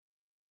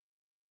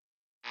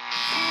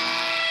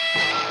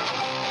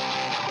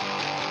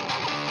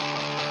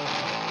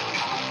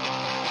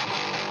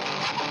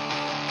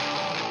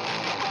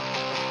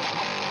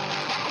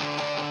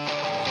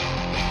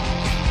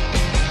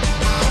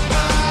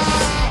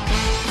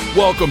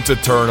Welcome to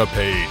Turn a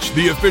Page,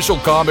 the official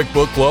comic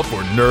book club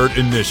for Nerd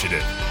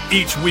Initiative.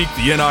 Each week,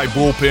 the NI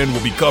Bullpen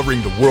will be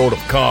covering the world of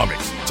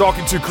comics,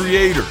 talking to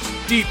creators,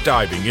 deep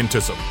diving into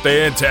some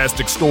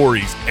fantastic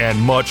stories, and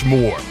much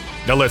more.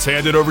 Now let's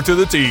hand it over to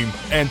the team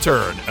and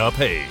turn a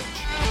page.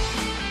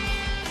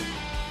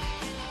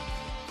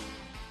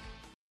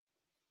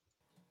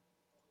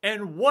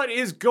 And what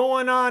is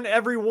going on,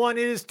 everyone?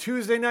 It is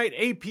Tuesday night,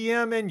 8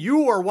 p.m., and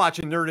you are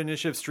watching Nerd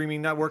Initiative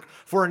Streaming Network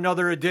for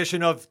another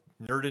edition of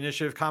Nerd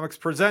Initiative Comics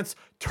Presents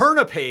Turn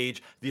a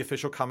Page, the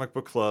official comic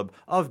book club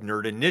of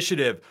Nerd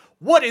Initiative.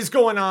 What is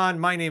going on?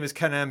 My name is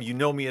Ken M. You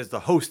know me as the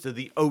host of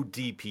the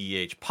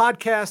ODPH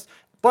podcast,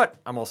 but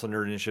I'm also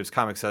Nerd Initiative's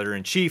comics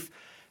editor-in-chief.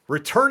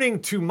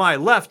 Returning to my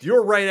left,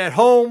 you're right at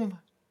home.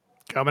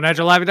 Coming at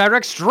you live and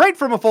direct, straight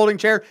from a folding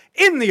chair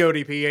in the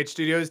ODPH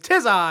studios.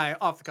 'Tis I,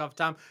 off the cuff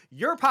Tom,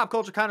 your pop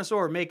culture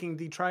connoisseur, making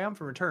the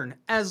triumphant return.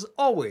 As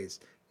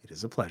always, it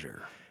is a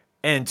pleasure.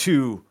 And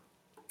to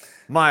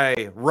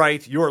my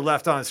right, your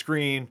left on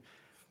screen,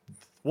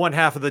 one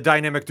half of the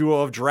dynamic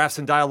duo of Giraffes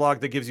and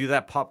Dialogue that gives you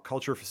that pop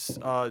culture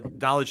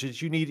knowledge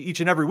that you need each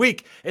and every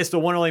week. It's the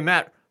one and only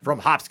Matt from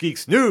Hops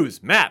Geeks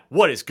News. Matt,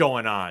 what is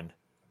going on?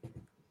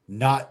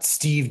 Not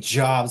Steve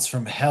Jobs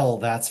from hell,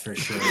 that's for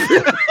sure.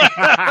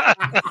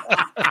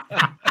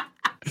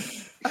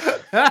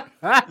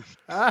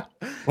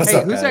 What's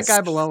up, who's guys? That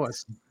guy below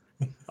us?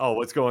 Oh,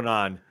 what's going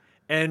on?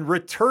 And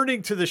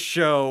returning to the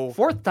show,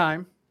 fourth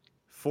time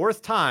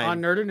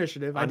on Nerd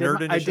Initiative.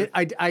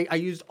 I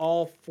used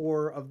all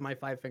 4 of my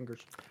 5 fingers.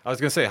 I was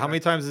gonna say, how many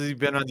times has he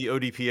been on the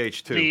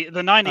ODPH too?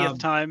 The 90th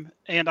time,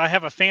 and I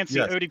have a fancy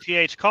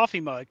ODPH coffee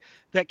mug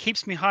that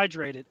keeps me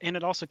hydrated, and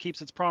it also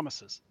keeps its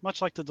promises,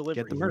 much like the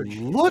delivery. Get the merch.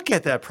 Look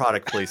at that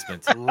product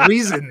placement.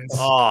 Reasons.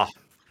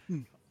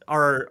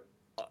 Our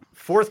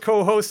fourth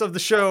co-host of the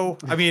show.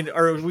 I mean,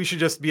 or we should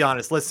just be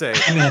honest. Let's say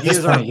he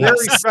is our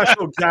very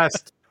special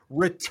guest,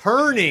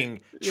 returning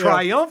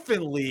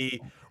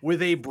triumphantly with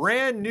a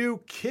brand new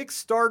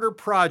Kickstarter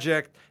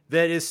project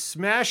that is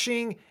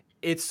smashing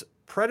its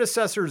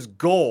predecessor's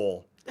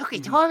goal. Look,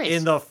 it's Horus.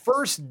 In the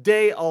first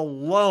day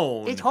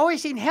alone. It's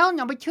Horus in Hell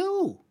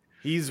 #2.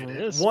 He's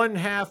one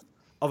half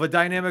of a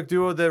dynamic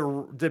duo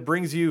that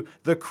brings you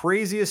the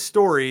craziest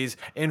stories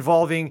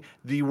involving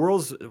the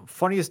world's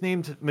funniest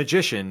named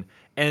magician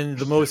and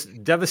the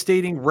most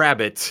devastating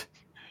rabbit.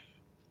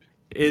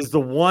 Is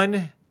the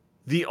one,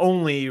 the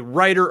only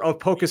writer of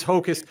Pocus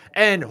Hocus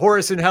and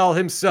Horus in Hell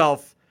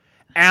himself,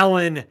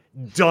 Alan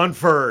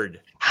Dunford.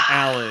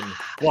 Alan,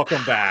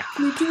 welcome back.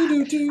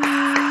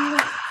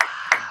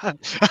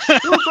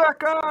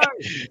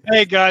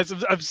 Hey guys,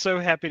 I'm so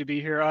happy to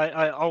be here.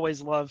 I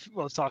always love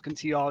talking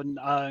to y'all, and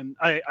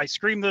I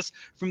scream this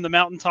from the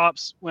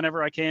mountaintops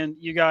whenever I can.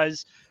 You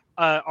guys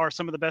are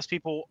some of the best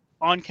people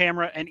on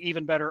camera and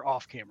even better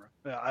off camera.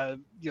 I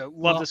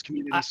love this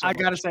community so much. I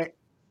gotta say,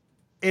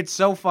 it's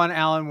so fun,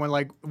 Alan,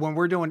 when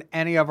we're doing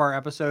any of our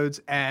episodes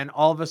and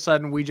all of a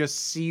sudden we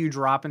just see you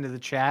drop into the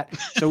chat.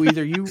 So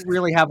either you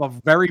really have a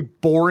very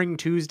boring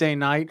Tuesday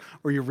night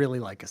or you really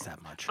like us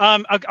that much.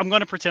 I'm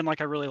going to pretend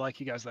like I really like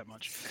you guys that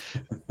much.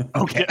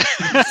 Okay.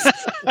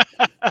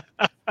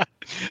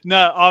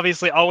 No,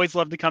 obviously, always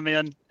love to come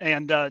in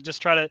and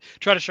just try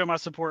to show my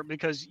support,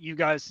 because you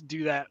guys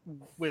do that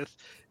with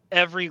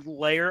every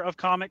layer of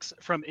comics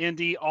from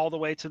indie all the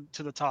way to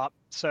the top.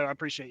 So I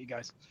appreciate you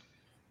guys.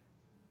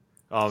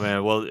 Oh,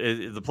 man. Well,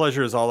 the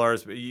pleasure is all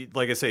ours. But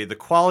like I say, the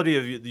quality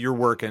of your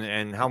work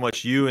and how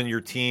much you and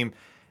your team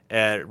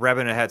at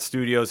Rabbit in a Hat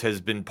Studios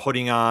has been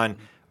putting on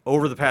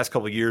over the past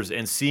couple of years,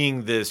 and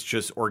seeing this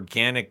just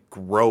organic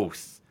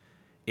growth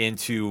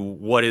into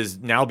what has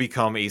now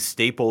become a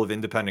staple of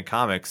independent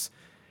comics.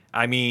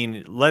 I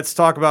mean, let's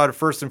talk about it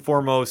first and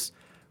foremost.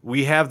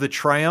 We have the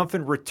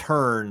triumphant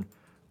return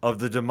of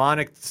the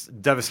demonic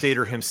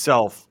devastator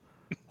himself,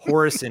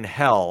 Horus in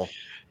Hell.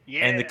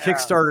 Yeah. And the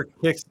Kickstarter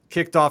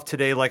kicked off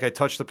today, like I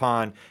touched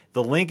upon.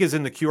 The link is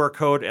in the QR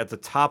code at the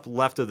top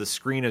left of the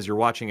screen as you're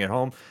watching at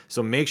home.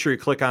 So make sure you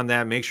click on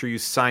that. Make sure you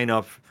sign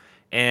up.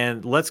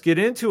 And let's get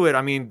into it.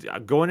 I mean,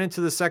 going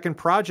into the second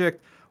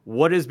project,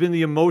 what has been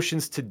the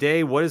emotions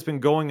today? What has been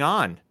going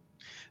on?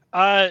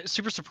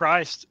 Super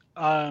surprised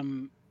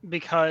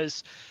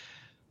because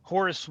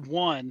Horus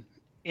 1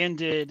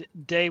 ended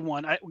day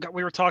 1.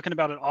 We were talking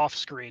about it off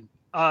screen.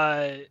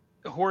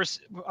 Horus,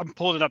 I'm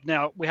pulling it up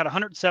now. We had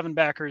 107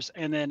 backers,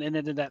 and then it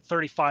ended at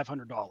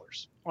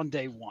 $3,500 on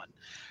day 1,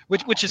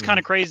 which is kind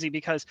of crazy,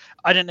 because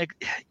I didn't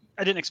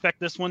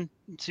expect this one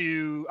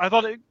to. I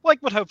thought it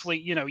would hopefully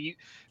you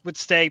would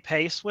stay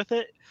pace with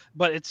it,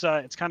 but it's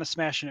kind of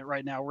smashing it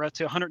right now. We're up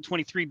to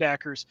 123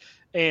 backers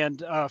and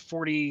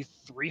 $4,300,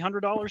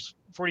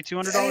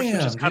 $4,200,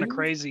 which is kind of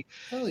crazy.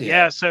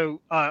 Yeah.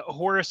 So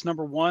Horus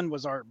 #1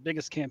 was our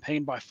biggest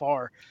campaign by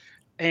far,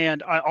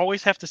 and I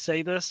always have to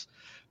say this,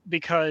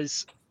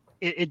 because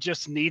it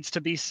just needs to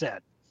be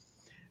said.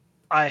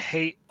 I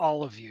hate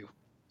all of you.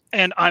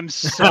 And I'm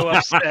so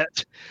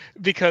upset,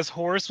 because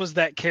Horus was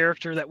that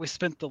character that we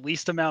spent the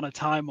least amount of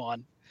time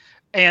on.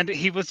 And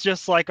he was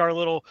just like our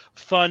little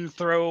fun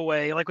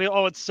throwaway. Like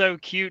it's so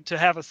cute to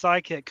have a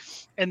sidekick.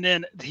 And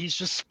then he's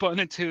just spun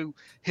into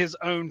his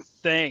own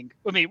thing.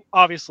 I mean,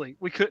 obviously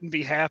we couldn't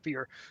be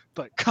happier,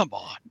 but come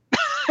on.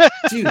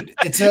 Dude,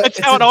 That's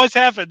how it always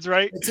happens,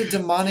 right? It's a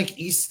demonic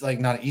like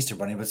not an Easter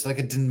bunny, but it's like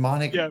a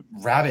demonic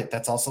rabbit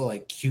that's also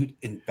like cute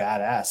and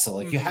badass. So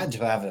like you had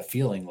to have a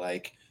feeling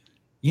like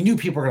you knew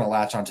people were going to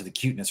latch onto the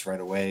cuteness right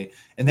away.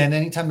 And then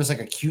anytime there's like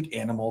a cute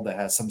animal that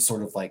has some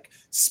sort of like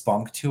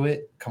spunk to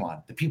it, come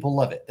on, the people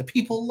love it. The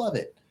people love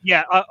it.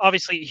 Yeah,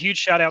 obviously, a huge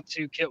shout out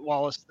to Kit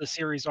Wallace, the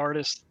series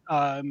artist.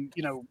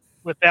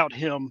 Without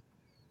him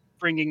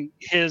bringing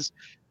his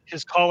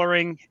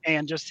coloring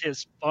and just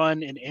his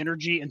fun and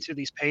energy into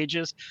these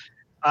pages,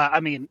 I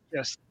mean,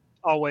 just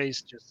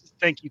always just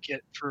thank you,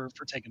 Kit, for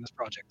taking this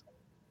project.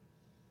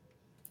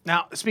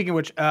 Now, speaking of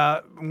which,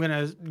 I'm going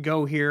to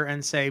go here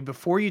and say,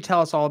 before you tell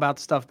us all about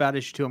the stuff about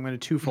issue 2, I'm going to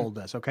twofold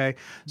this, okay?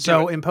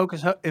 So in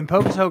Pocus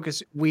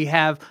Hocus, we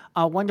have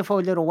a wonderful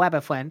little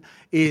rabbit friend,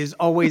 is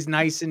always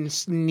nice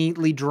and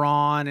neatly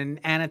drawn and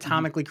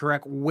anatomically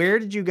correct. Where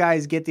did you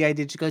guys get the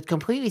idea to go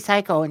completely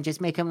psycho and just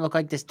make him look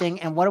like this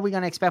thing? And what are we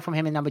going to expect from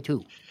him in number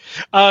 2?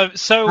 I'm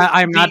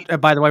not,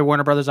 by the way,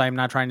 Warner Brothers, I am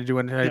not trying to do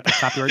any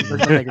copyright.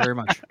 Thank you very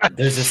much.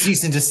 There's a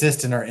cease and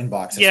desist in our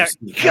inbox. Yeah,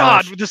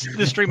 God,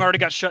 this stream already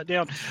got shut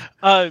down.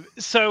 Brian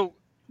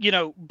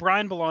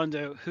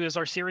Belondo, who is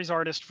our series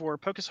artist for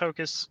Pocus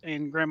Hocus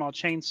and Grandma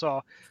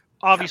Chainsaw,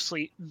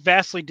 obviously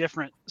vastly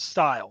different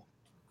style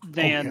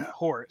than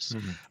Horus.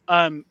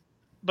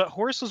 But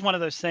Horus was one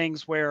of those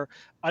things where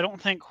I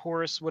don't think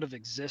Horus would have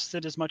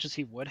existed as much as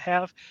he would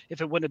have if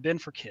it wouldn't have been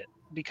for Kit,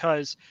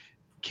 because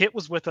Kit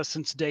was with us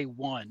since day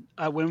one,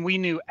 when we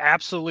knew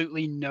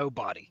absolutely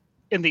nobody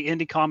in the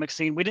indie comic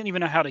scene. We didn't even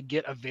know how to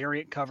get a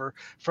variant cover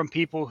from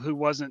people who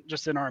wasn't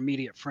just in our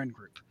immediate friend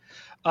group.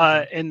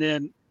 And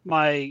then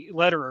my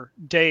letterer,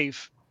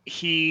 Dave,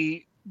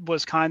 he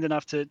was kind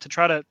enough to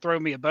try to throw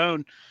me a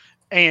bone,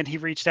 and he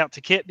reached out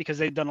to Kit because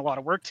they'd done a lot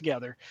of work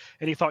together,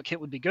 and he thought Kit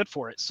would be good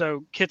for it.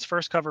 So Kit's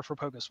first cover for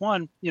Pocus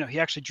 1, he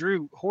actually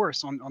drew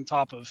Horus on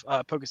top of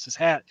Pocus's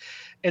hat.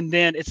 And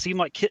then it seemed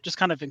like Kit just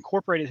kind of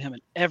incorporated him in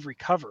every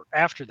cover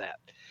after that.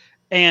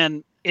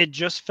 And it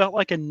just felt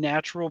like a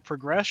natural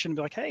progression.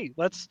 Be like, hey,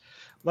 let's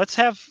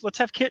have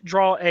Kit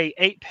draw a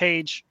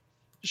 8-page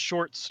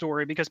short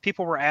story, because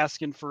people were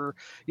asking for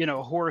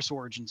a Horus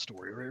origin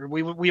story.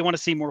 We want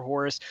to see more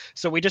Horus,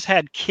 so we just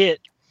had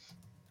Kit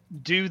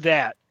do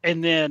that,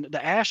 and then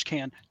the ash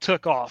can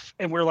took off,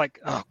 and we're like,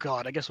 oh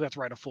God, I guess we have to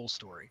write a full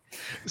story.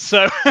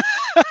 So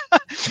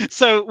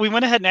so we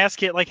went ahead and asked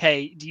Kit, like,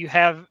 hey, do you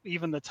have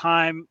even the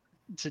time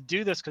to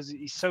do this, because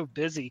he's so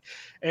busy?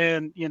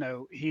 And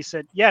he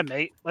said, yeah,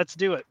 mate, let's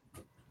do it.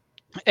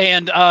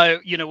 And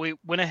we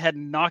went ahead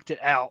and knocked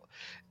it out.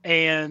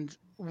 And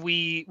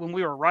when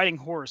we were writing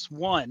Horus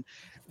 1,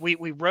 we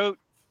wrote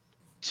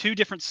 2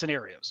 different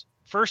scenarios.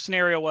 First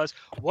scenario was,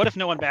 what if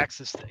no one backs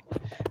this thing?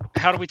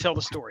 How do we tell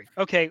the story?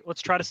 Okay,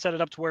 let's try to set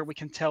it up to where we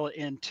can tell it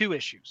in 2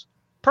 issues.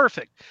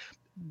 Perfect.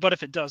 But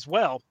if it does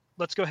well,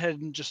 let's go ahead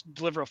and just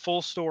deliver a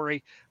full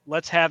story.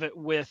 Let's have it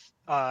with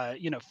a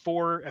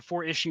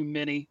 4-issue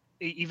mini.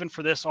 Even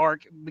for this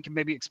arc, we can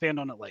maybe expand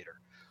on it later.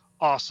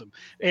 Awesome.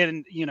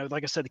 And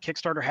like I said, the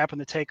Kickstarter happened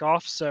to take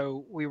off,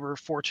 so we were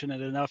fortunate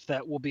enough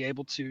that we'll be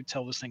able to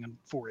tell this thing in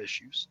 4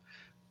 issues.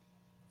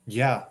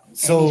 Yeah.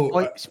 So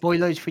Any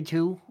spoilers for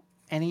 2?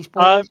 Any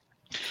spoilers?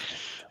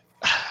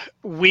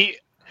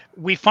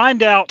 We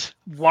find out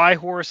why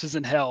Horus is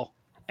in hell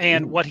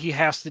and what he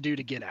has to do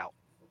to get out.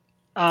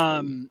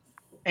 And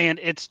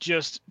it's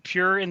just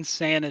pure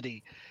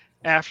insanity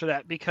after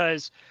that,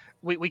 because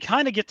we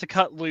kind of get to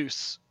cut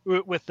loose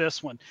with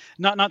this one.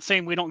 Not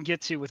saying we don't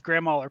get to with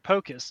Grandma or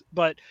Pocus,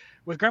 but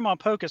with Grandma and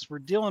Pocus, we're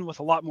dealing with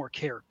a lot more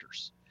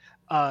characters.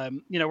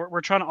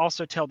 We're trying to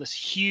also tell this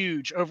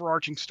huge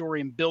overarching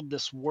story and build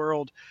this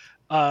world.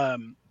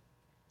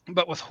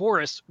 But with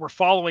Horus, we're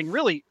following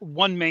really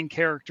one main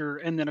character,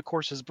 and then of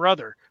course his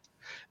brother.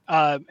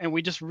 And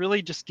we just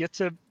really just get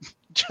to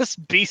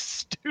just be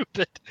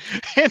stupid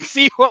and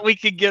see what we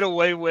can get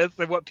away with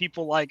and what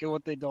people like and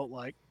what they don't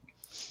like.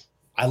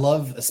 I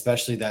love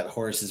especially that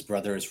Horus's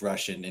brother is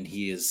Russian and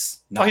he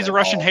is not. Oh, he's a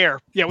Russian hare.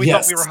 Yeah, we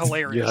thought we were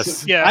hilarious.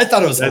 Yes. Yeah, I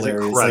thought it was That's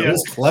hilarious. incredible. It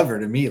was clever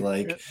to me.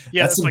 Like,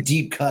 that's some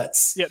deep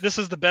cuts. Yeah, this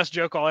is the best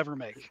joke I'll ever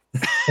make.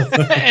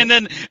 and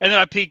then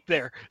I peaked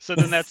there. So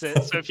then that's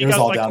it. So if you It was guys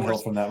all like downhill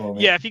Horus, from that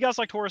moment. yeah, if you guys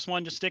like Horus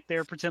 1, just stick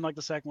there, pretend like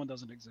the second one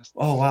doesn't exist.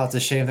 Oh wow, it's a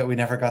shame that we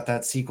never got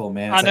that sequel,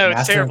 man. I know, like it's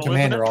Master terrible, and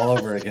Commander isn't it? all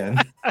over again.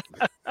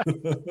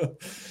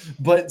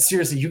 But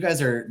seriously, you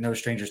guys are no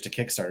strangers to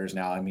Kickstarters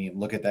now. I mean,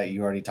 look at that.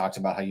 You already talked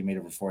about how you made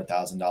over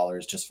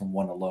 $4,000 just from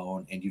one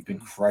alone, and you've been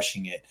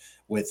crushing it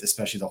with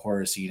especially the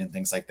horror scene and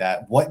things like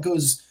that. What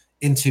goes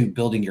into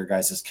building your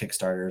guys'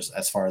 Kickstarters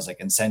as far as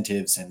like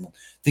incentives and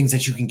things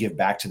that you can give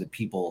back to the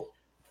people?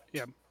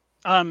 Yeah.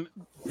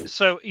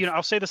 So,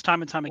 I'll say this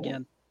time and time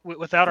again,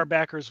 without our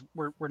backers,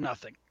 we're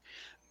nothing.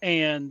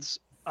 And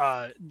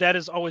that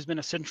has always been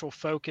a central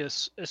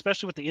focus,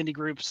 especially with the indie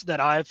groups that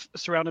I've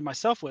surrounded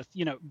myself with.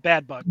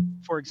 Bad Bug,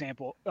 for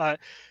example,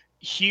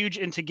 huge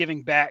into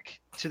giving back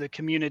to the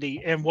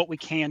community and what we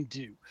can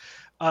do.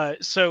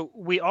 So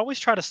we always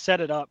try to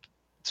set it up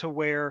to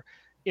where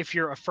if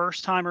you're a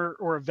first timer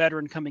or a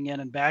veteran coming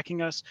in and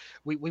backing us,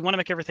 we want to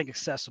make everything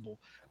accessible.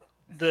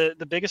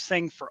 The biggest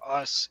thing for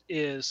us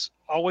is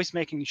always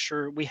making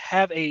sure we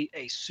have a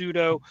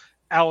pseudo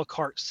a la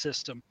carte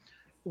system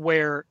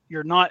where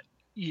you're not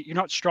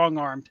strong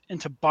armed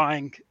into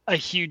buying a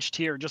huge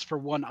tier just for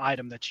one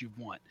item that you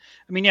want.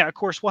 I mean, yeah, of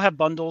course we'll have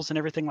bundles and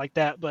everything like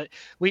that, but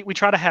we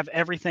try to have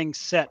everything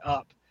set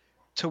up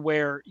to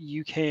where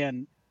you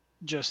can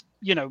just,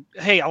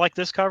 hey, I like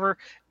this cover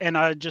and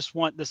I just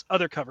want this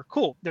other cover.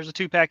 Cool. There's a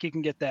 2-pack. You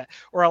can get that.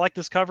 Or I like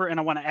this cover and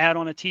I want to add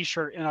on a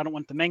t-shirt and I don't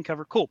want the main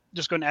cover. Cool.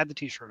 Just go and add the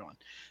t-shirt on.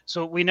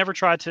 So we never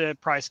try to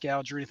price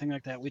gouge or anything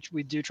like that.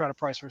 We do try to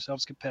price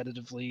ourselves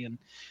competitively and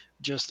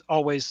just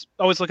always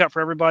look out for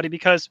everybody,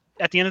 because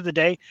at the end of the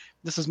day,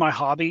 this is my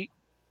hobby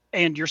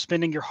and you're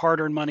spending your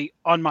hard-earned money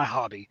on my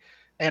hobby.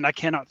 And I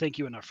cannot thank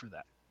you enough for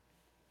that.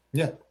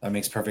 Yeah, that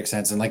makes perfect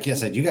sense. And like you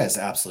said, you guys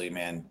absolutely,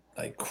 man,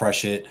 like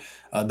crush it.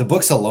 The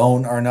books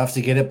alone are enough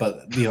to get it,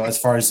 but as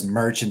far as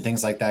merch and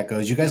things like that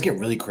goes, you guys get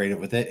really creative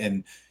with it,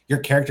 and your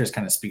characters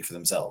kind of speak for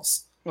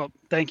themselves. Well,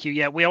 thank you.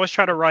 Yeah, we always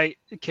try to write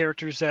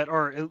characters that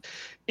are,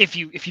 if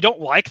you don't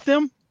like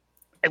them,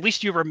 at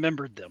least you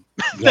remembered them.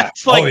 Yeah.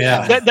 That's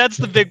like, that's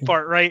the big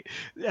part, right?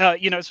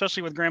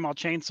 Especially with Grandma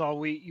Chainsaw,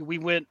 we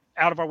went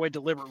out of our way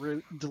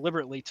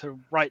deliberately to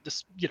write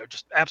this,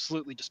 just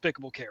absolutely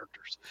despicable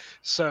characters.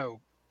 So.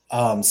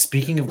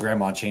 Speaking of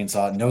Grandma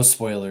Chainsaw, no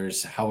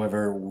spoilers.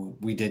 However,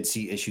 we did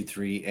see issue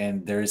 3,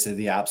 and there's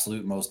the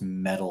absolute most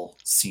metal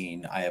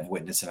scene I have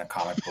witnessed in a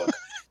comic book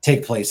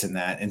take place in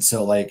that. And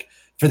so, like,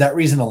 for that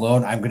reason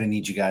alone, I'm going to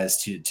need you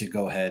guys to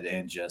go ahead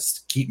and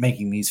just keep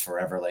making these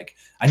forever. Like,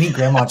 I need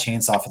Grandma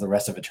Chainsaw for the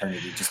rest of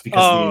eternity, just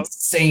because of the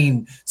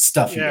insane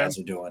stuff you guys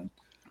are doing.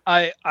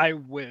 I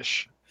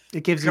wish.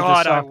 It gives you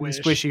the soft and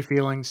squishy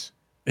feelings.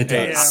 It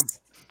does.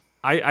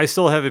 Yeah. I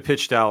still have it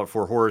pitched out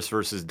for Horus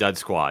versus Dead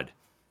Squad.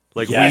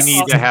 Like, yes. We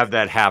need to have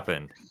that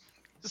happen.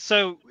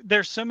 So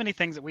there's so many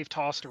things that we've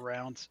tossed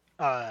around.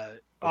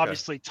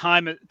 Obviously,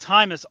 time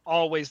is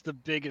always the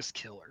biggest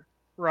killer,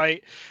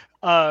 right?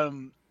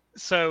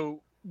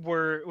 So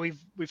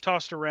we've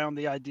tossed around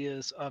the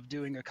ideas of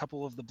doing a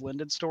couple of the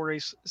blended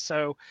stories.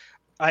 So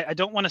I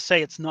don't want to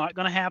say it's not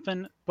going to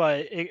happen,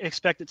 but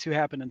expect it to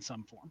happen in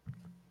some form.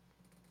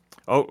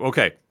 Oh,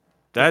 okay.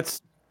 That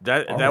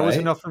right. was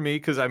enough for me,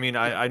 because I mean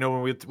I know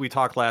when we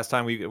talked last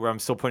time, I'm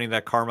still putting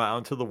that karma out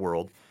into the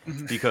world,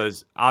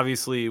 because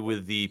obviously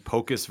with the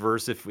Pocus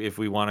verse, if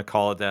we want to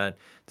call it that,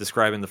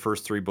 describing the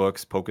first 3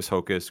 books, Pocus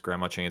Hocus,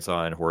 Grandma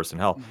Chainsaw, and Horus in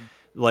Hell,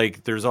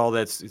 like there's all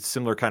that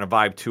similar kind of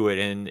vibe to it,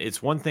 and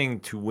it's one thing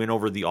to win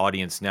over the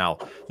audience now.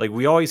 Like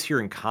we always hear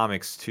in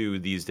comics too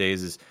these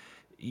days is,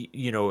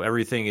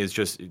 everything is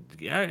just,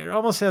 it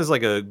almost has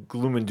like a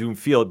gloom and doom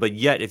feel, but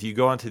yet if you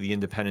go onto the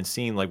independent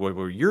scene, like what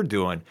you're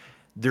doing,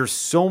 there's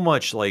so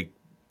much like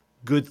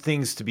good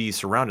things to be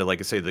surrounded. Like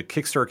I say, the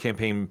Kickstarter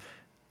campaign,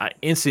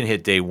 instant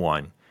hit day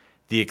 1.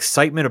 The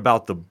excitement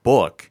about the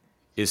book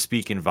is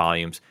speaking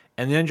volumes.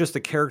 And then just the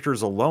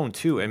characters alone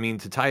too. I mean,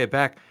 to tie it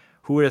back,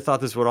 who would have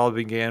thought this would all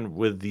began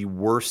with the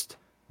worst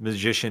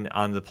magician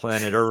on the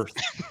planet Earth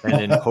and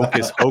then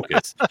Hocus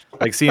Hocus?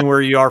 Like seeing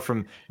where you are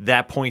from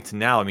that point to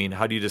now. I mean,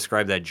 how do you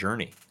describe that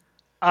journey?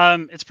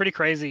 It's pretty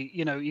crazy.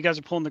 You guys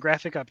are pulling the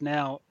graphic up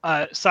now.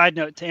 Side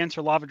note, to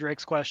answer Lava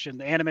Drake's question,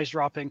 the anime's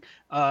dropping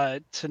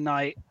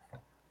tonight,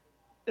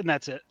 and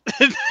that's it.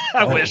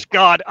 I wish.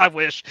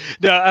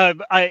 No,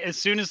 as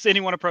soon as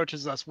anyone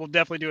approaches us, we'll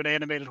definitely do an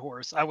animated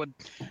Horus. I would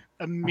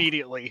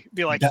immediately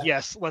be like,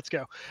 yes, let's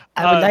go.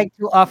 I would like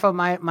to offer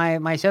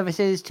my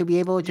services to be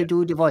able to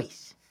do the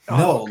voice.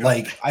 No,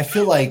 like I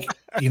feel like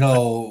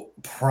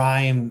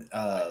Prime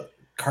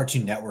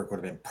Cartoon Network would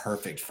have been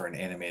perfect for an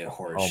animated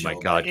Horus show. My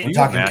God. Like, we're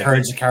talking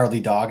Courage the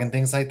Cowardly Dog and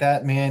things like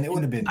that, man. It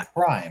would have been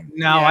prime.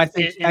 No, I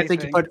think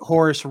you put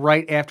Horus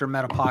right after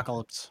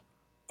Metapocalypse.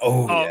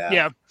 Oh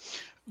yeah.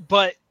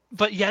 But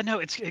yeah,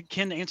 no,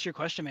 Ken, to answer your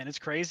question, man, it's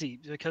crazy,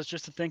 because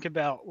just to think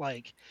about,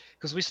 like,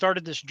 because we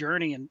started this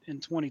journey in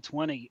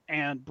 2020,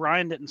 and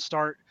Brian didn't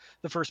start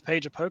the first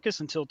page of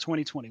Pocus until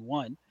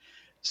 2021.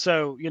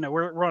 So,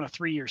 we're on a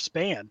 3-year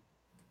span,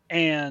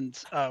 and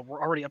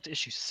we're already up to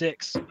issue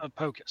 6 of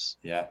Pocus.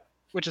 Yeah.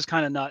 Which is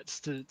kind of nuts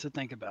to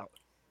think about.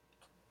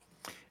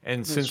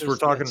 And since we're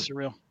talking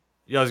surreal.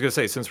 Yeah, I was gonna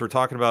say, since we're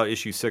talking about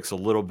issue 6 a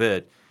little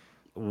bit,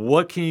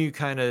 what can you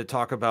kind of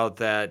talk about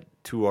that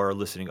to our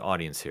listening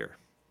audience here?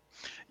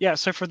 Yeah,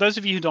 so for those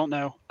of you who don't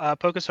know,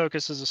 Pocus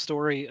Hocus is a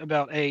story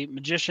about a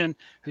magician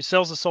who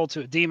sells the soul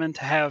to a demon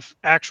to have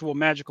actual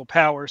magical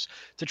powers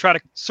to try to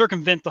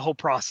circumvent the whole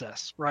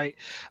process, right?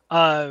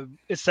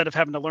 Instead of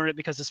having to learn it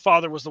because his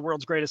father was the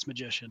world's greatest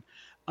magician.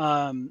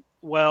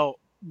 Well,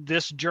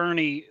 this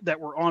journey that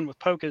we're on with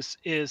Pocus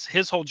is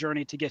his whole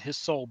journey to get his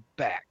soul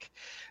back.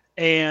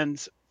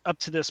 And up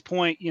to this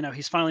point,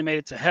 he's finally made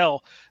it to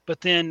hell,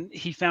 but then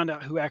he found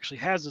out who actually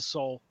has a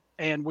soul,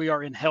 and we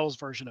are in hell's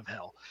version of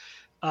hell.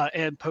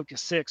 And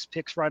Pocus 6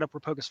 picks right up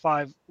where Pocus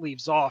 5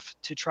 leaves off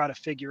to try to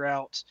figure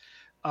out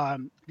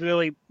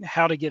really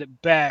how to get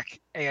it back,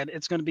 and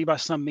it's going to be by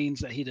some means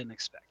that he didn't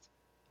expect.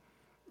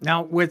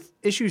 Now, with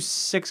issue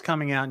 6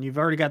 coming out, and you've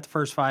already got the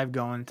first 5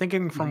 going,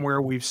 thinking from where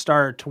we've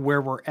started to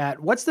where we're at,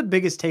 what's the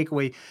biggest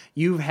takeaway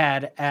you've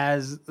had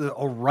as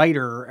a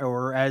writer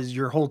or as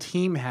your whole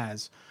team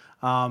has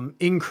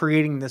in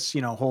creating this,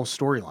 whole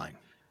storyline?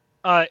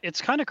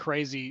 It's kind of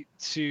crazy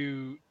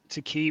to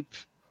keep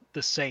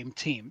the same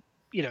team,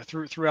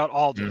 throughout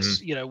all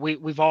this.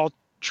 We've all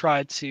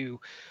tried to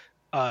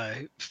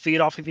feed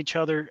off of each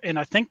other, and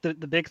I think that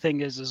the big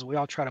thing is we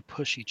all try to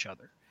push each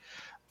other.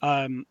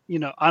 I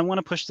want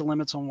to push the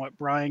limits on what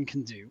Brian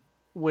can do,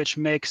 which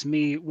makes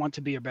me want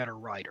to be a better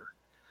writer.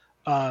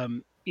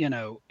 And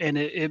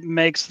it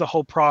makes the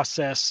whole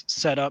process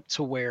set up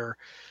to where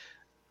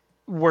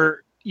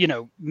we're,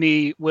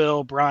 me,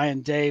 Will,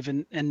 Brian, Dave,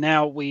 and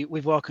now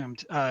we've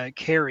welcomed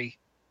Carrie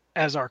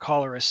as our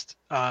colorist,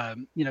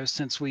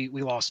 since we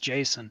lost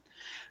Jason.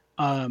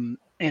 And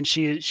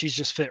she's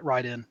just fit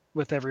right in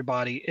with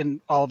everybody,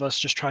 and all of us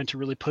just trying to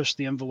really push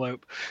the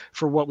envelope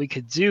for what we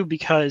could do,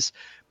 because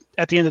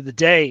at the end of the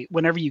day,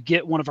 whenever you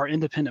get one of our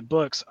independent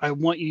books, I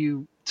want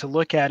you to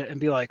look at it and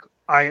be like,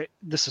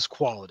 this is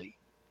quality.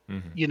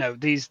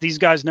 These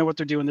guys know what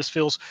they're doing. This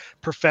feels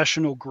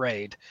professional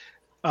grade.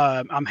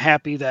 I'm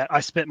happy that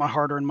I spent my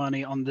hard-earned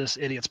money on this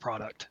idiot's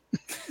product.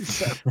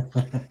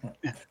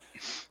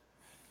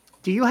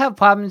 Do you have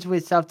problems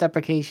with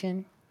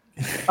self-deprecation?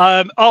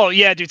 Oh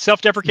yeah, dude,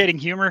 self-deprecating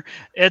humor.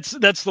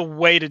 That's the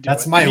way to do it.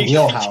 That's my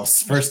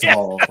wheelhouse, first of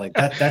all. Like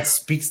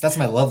that's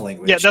my love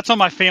language. Yeah, that's on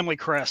my family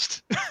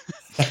crest.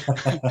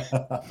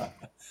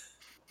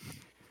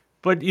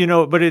 But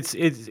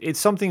it's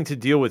something to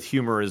deal with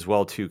humor as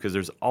well too, because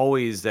there's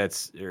always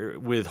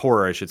with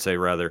horror, I should say,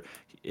 rather.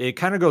 It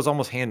kind of goes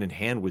almost hand in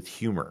hand with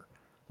humor.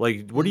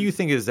 Like, what do you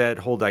think is that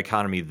whole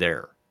dichotomy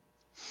there?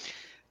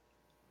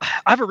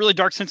 I have a really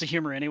dark sense of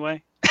humor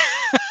anyway.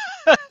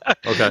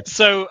 Okay.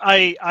 So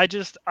I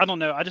don't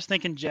know. I just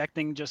think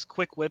injecting just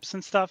quick whips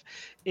and stuff,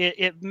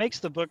 it makes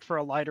the book for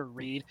a lighter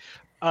read.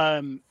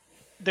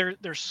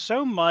 There's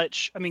so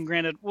much. I mean,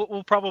 granted,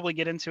 we'll probably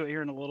get into it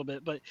here in a little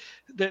bit, but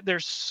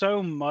there's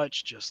so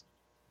much just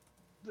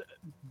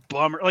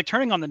bummer. Like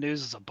turning on the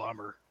news is a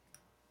bummer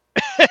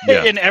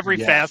in every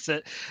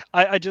facet.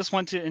 I just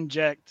want to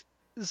inject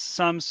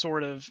some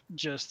sort of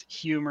just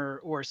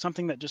humor or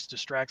something that just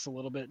distracts a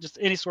little bit, just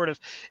any sort of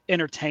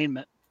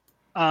entertainment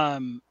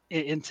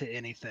into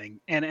anything.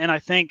 And I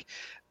think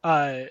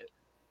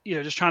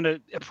just trying to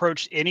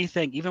approach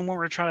anything, even when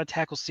we're trying to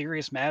tackle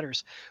serious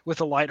matters,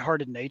 with a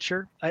lighthearted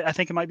nature, I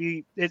think it might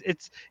be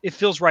it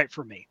feels right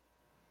for me.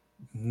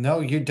 No,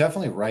 you're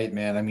definitely right,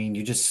 man. I mean,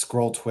 you just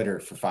scroll Twitter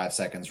for 5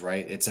 seconds,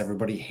 right? It's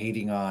everybody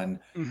hating on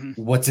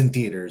what's in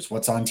theaters,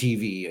 what's on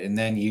TV, and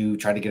then you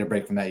try to get a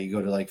break from that. You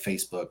go to like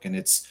Facebook, and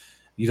it's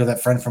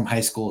that friend from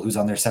high school who's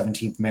on their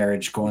 17th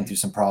marriage going through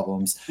some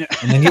problems. Yeah.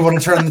 And then you want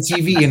to turn on the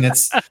TV and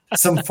it's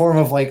some form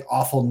of like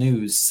awful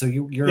news. So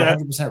you're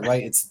 100%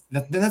 right.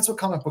 That's what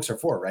comic books are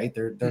for, right?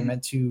 They're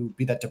meant to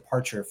be that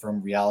departure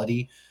from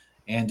reality,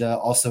 and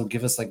also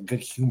give us like good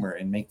humor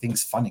and make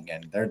things fun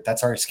again.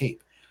 That's our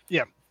escape.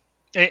 Yeah.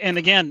 And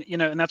again,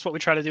 and that's what we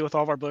try to do with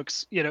all of our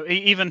books,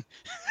 even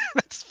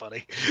that's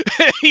funny,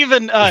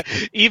 even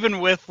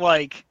with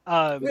like,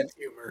 with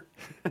humor,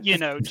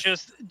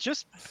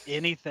 just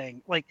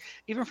anything, like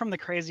even from the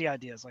crazy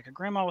ideas, like a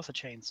grandma with a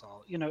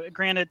chainsaw,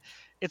 granted,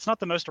 it's not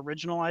the most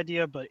original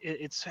idea, but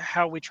it's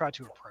how we try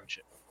to approach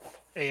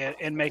it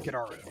and make it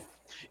our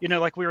own.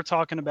 Like we were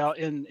talking about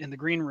in the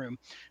green room,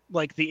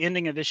 like the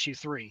ending of issue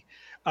 3,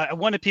 I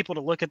wanted people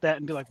to look at that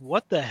and be like,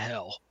 what the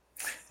hell?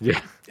 Yeah,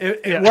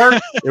 it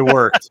worked. It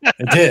worked.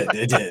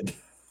 It did.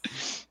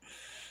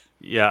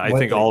 Yeah, I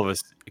think all of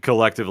us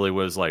collectively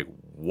was like,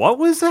 "What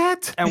was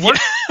that?" And we're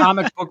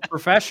comic book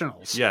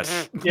professionals.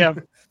 Yes. Yeah.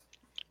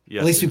 Yes.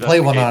 At least we play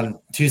one on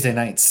Tuesday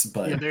nights.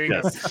 But there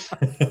you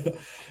go.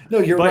 No,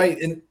 you're right.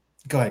 And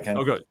go ahead, Ken.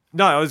 Oh, good.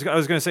 No, I was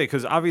going to say,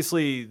 because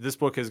obviously this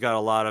book has got a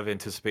lot of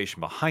anticipation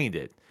behind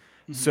it.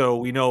 So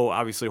we know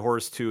obviously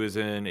Horus 2 is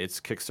in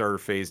its Kickstarter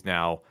phase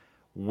now.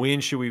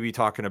 When should we be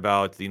talking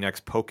about the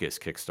next Pocus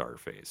Kickstarter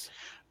phase?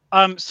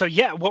 So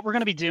yeah, what we're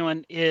going to be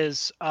doing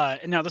is,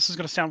 now this is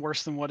going to sound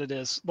worse than what it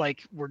is.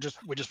 Like we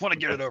just want to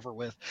get it over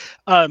with.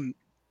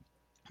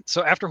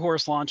 So after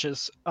Horus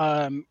launches,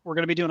 we're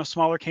going to be doing a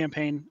smaller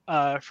campaign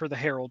for the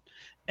Herald,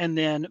 and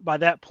then by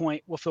that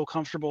point, we'll feel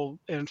comfortable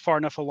and far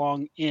enough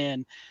along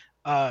in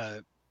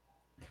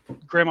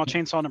Grandma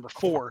Chainsaw number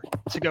 4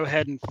 to go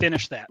ahead and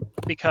finish that,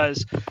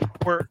 because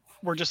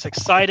we're just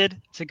excited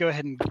to go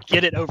ahead and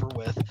get it over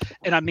with,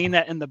 and I mean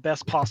that in the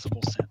best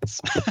possible sense.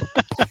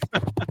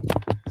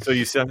 So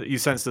you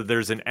sense that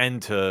there's an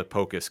end to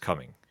Pocus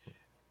coming?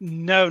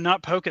 No,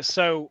 not Pocus.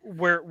 So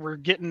we're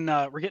getting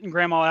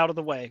Grandma out of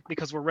the way,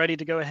 because we're ready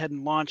to go ahead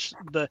and launch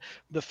the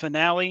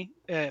finale.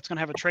 It's going to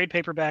have a trade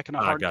paperback and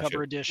a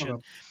hardcover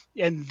edition,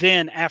 And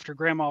then after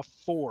Grandma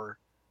 4,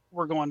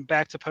 we're going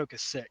back to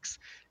Pocus 6.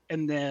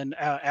 And then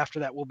after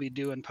that, we'll be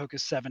doing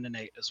Pocus 7 and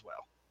 8 as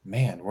well.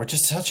 Man, we're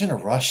just such in a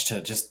rush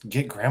to just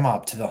get Grandma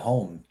up to the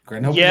home.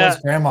 Nobody loves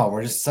Grandma.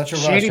 We're just such a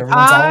rush. Shady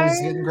Everyone's always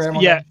pies? getting Grandma.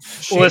 Yeah.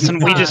 Listen,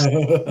 we pies.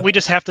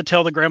 just have to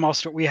tell the Grandma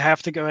story. We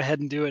have to go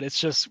ahead and do it. It's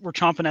just we're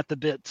chomping at the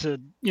bit to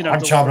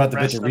I'm chomping at the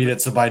bit to read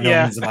it. So by no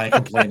Yeah. means am I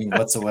complaining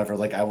whatsoever.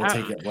 Like I will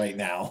take it right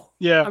now.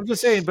 Yeah. I'm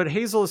just saying, but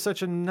Hazel is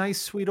such a nice,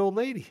 sweet old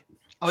lady.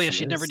 Oh yeah, She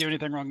she'd never is. do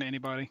anything wrong to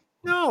anybody.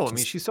 No, I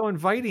mean she's so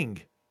inviting.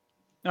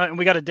 And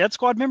we got a Dead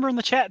Squad member in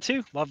the chat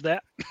too. Love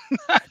that.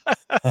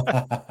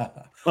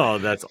 Oh,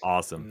 that's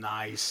awesome.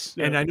 Nice.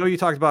 And I know you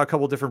talked about a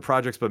couple different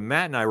projects, but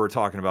Matt and I were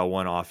talking about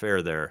one off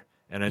air there,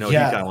 and I know he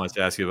kind of wants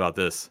to ask you about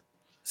this.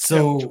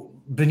 So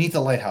Beneath the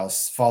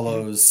Lighthouse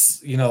follows,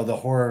 the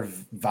horror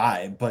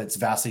vibe, but it's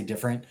vastly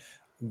different.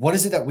 What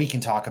is it that we can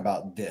talk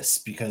about this?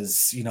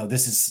 Because,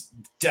 this is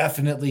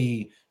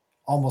definitely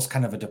almost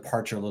kind of a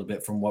departure a little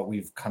bit from what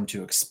we've come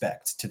to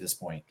expect to this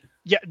point.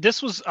 Yeah,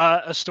 this was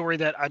a story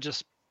that I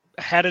just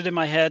had it in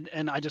my head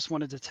and I just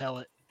wanted to tell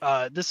it.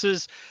 This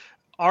is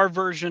our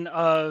version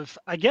of,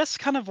 I guess,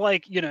 kind of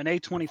like, an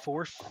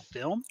A24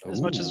 film,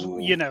 as much as,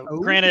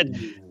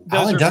 granted.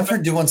 Alan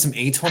Dunford doing some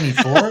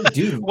A24?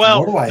 Dude, well,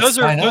 where do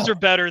I those are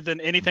better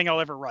than anything I'll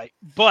ever write,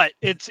 but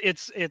it's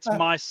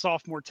my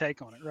sophomore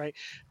take on it. Right.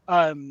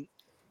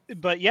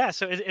 But yeah,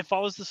 so it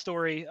follows the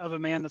story of a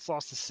man that's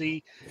lost at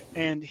sea,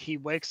 and he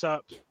wakes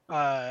up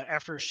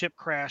after a ship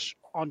crash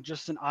on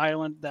just an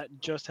island that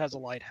just has a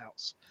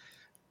lighthouse,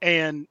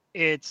 and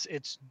it's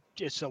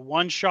a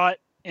one shot,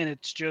 and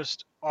it's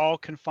just all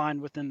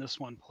confined within this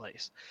one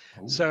place.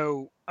 Ooh.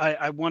 So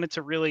I wanted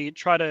to really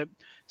try to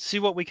see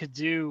what we could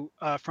do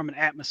from an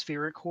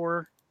atmospheric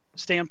horror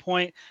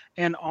standpoint,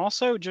 and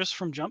also just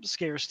from jump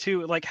scares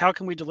too. Like, how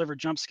can we deliver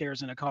jump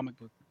scares in a comic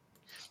book?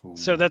 Ooh.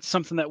 So that's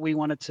something that we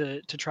wanted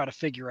to try to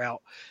figure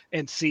out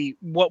and see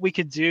what we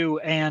could do,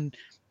 and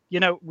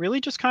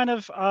really just kind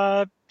of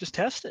just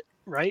test it,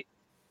 right?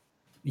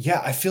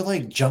 Yeah, I feel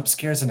like jump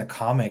scares in a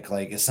comic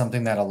is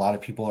something that a lot of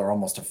people are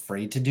almost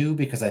afraid to do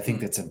because I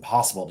think it's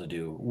impossible to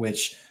do,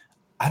 which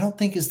I don't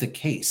think is the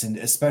case. And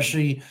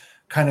especially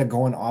kind of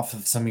going off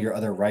of some of your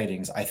other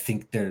writings, I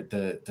think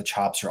the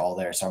chops are all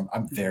there. So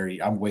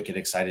I'm wicked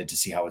excited to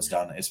see how it's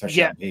done,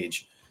 especially on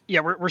page. Yeah,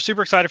 we're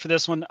super excited for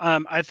this one.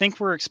 I think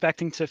we're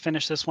expecting to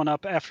finish this one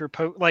up after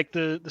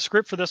the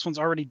script for this one's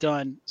already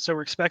done. So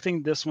we're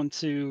expecting this one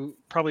to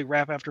probably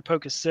wrap after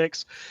Pocus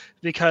 6,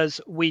 because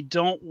we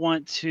don't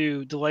want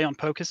to delay on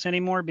Pocus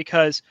anymore,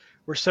 because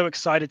we're so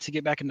excited to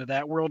get back into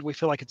that world. We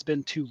feel like it's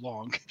been too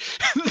long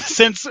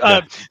since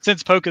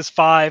Pocus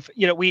 5.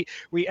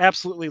 We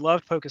absolutely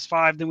loved Pocus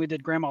 5. Then we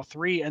did Grandma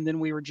 3, and then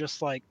we were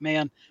just like,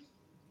 man,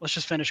 let's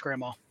just finish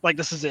Grandma. Like,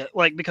 this is it.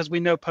 Like, because we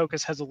know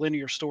Pocus has a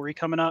linear story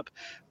coming up.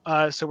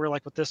 So we're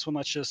like, with this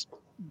one,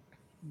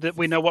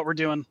 we know what we're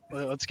doing.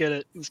 Let's get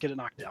it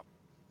knocked out.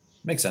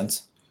 Makes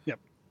sense. Yep.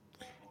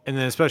 And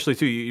then especially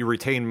too, you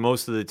retain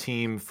most of the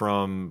team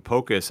from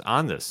Pocus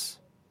on this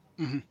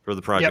for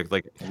the project.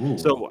 Yep. Like,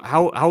 so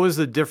how is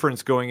the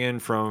difference going in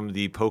from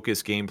the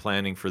Pocus game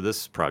planning for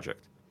this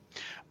project?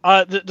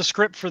 The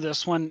script for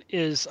this one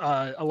is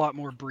a lot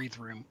more breathe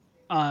room.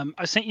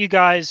 I sent you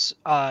guys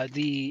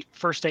the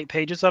first 8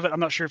 pages of it. I'm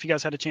not sure if you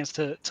guys had a chance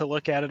to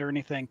look at it or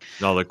anything.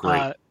 No, look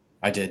great.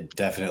 I did,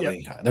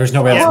 definitely. Yep. There's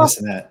no way I was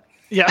missing that.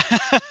 Yeah.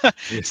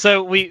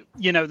 So we,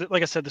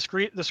 like I said,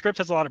 the script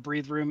has a lot of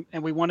breathe room,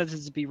 and we wanted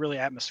it to be really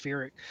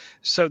atmospheric.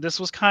 So this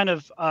was kind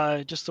of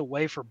just a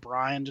way for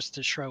Brian just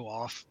to show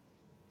off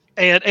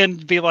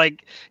and be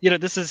like,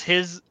 this is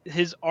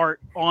his art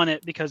on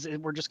it, because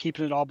we're just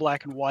keeping it all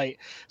black and white.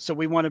 So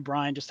we wanted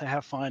Brian just to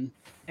have fun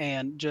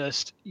and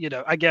just,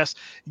 I guess,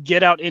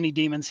 get out any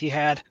demons he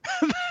had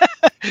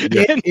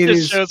and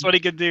show us what he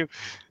could do.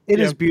 It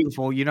is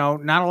beautiful.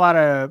 Not a lot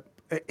of,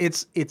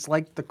 it's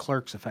like the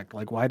Clerks effect.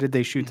 Like, why did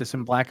they shoot this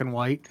in black and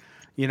white?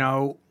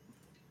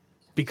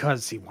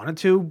 Because he wanted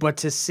to, but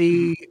to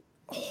see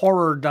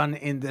horror done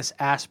in this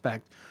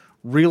aspect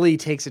really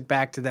takes it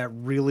back to that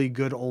really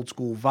good old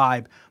school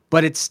vibe,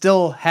 but it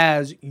still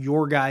has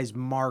your guys'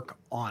 mark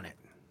on it.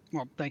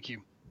 Well, thank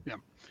you. Yeah,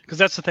 because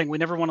that's the thing. We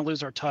never want to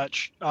lose our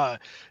touch, or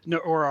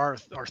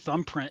our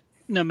thumbprint,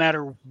 no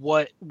matter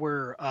what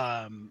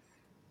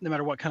no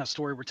matter what kind of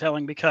story we're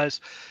telling, because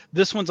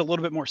this one's a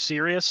little bit more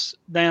serious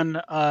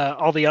than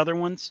all the other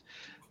ones.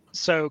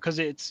 So, because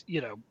it's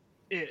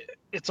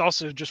it's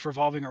also just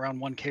revolving around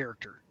one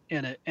character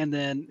in it, and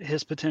then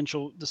his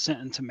potential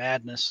descent into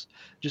madness,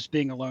 just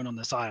being alone on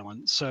this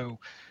island. So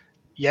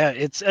yeah,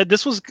 it's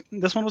this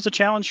one was a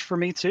challenge for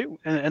me too,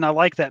 and I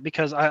like that,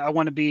 because I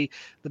want to be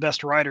the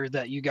best writer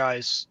that you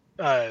guys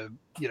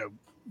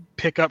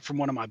pick up from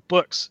one of my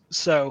books.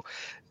 So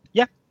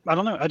yeah, I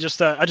don't know, I just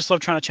love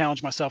trying to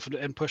challenge myself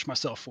and push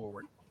myself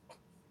forward.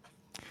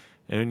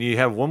 And you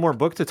have one more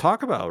book to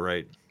talk about,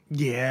 right?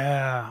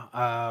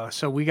 Yeah.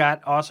 So we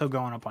got also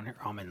going up on here.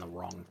 I'm in the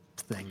wrong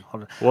thing.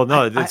 Well,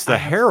 no, it's the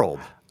Herald.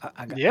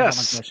 I got my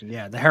question.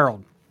 Yeah, the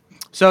Herald.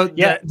 So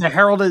Yeah. the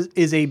Herald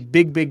is a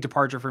big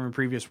departure from your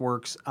previous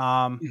works.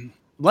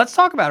 Let's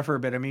talk about it for a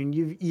bit. I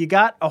mean, you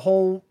got a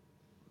whole.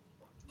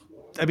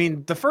 I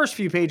mean, the first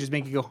few pages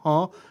make you go,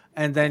 huh?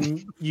 And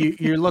then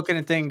you're looking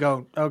at thing,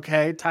 go,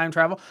 okay, time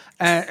travel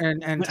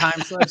and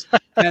time slips,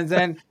 and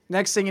then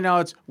next thing you know,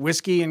 it's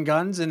whiskey and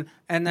guns, and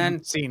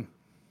then scene.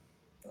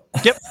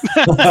 Yep.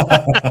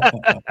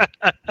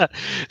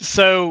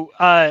 So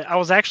I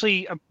was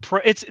actually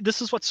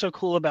this is what's so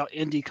cool about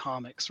indie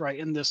comics, right?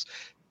 In this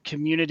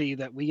community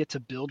that we get to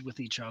build with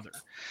each other.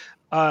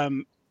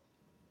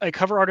 A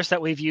cover artist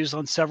that we've used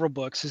on several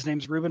books, his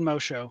name's Ruben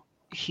Mosho.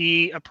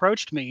 He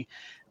approached me,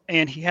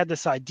 and he had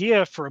this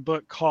idea for a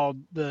book called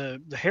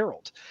the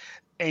Herald,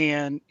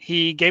 and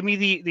he gave me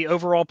the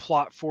overall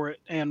plot for it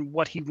and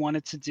what he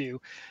wanted to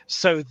do.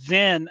 So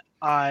then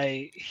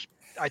I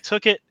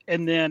took it,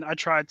 and then I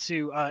tried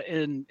to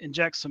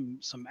inject some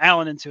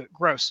Allen into it.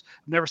 Gross.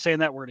 I'm never saying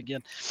that word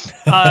again.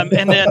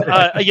 And then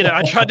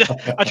I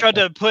tried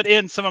to put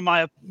in some of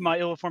my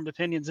ill-informed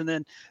opinions, and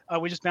then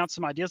we just bounced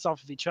some ideas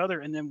off of each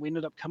other, and then we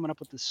ended up coming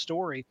up with this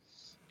story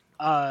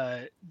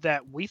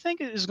that we think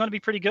is going to be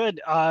pretty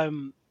good.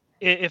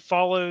 It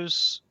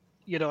follows,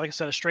 like I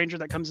said, a stranger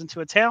that comes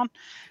into a town,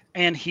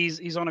 and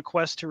he's on a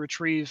quest to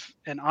retrieve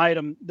an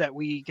item that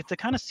we get to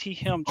kind of see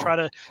him try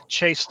to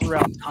chase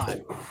throughout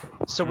time.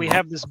 So we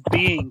have this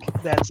being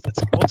that's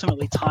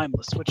ultimately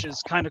timeless, which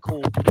is kind of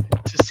cool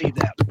to see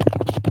that.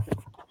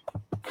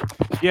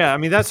 Yeah, I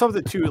mean, that's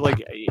something too.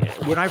 Like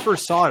when I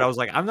first saw it, I was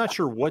like, I'm not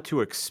sure what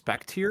to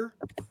expect here.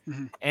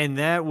 And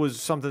that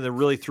was something that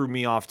really threw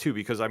me off too,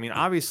 because I mean,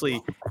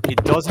 obviously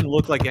it doesn't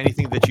look like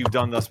anything that you've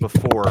done thus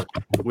before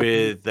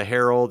with the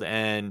Herald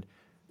and,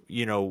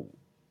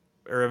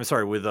 or I'm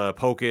sorry, with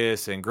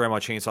Pocus and Grandma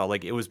Chainsaw.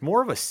 Like it was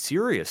more of a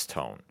serious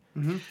tone,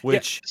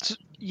 which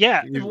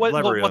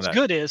what's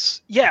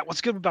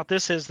good about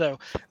this is though,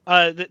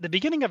 the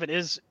beginning of it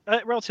is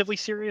relatively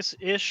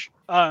serious-ish.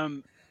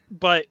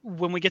 But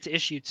when we get to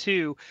issue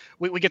 2,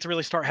 we get to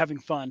really start having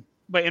fun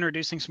by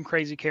introducing some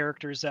crazy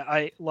characters that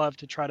I love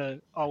to try to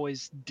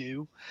always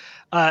do.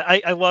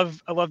 I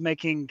love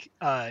making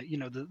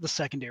the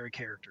secondary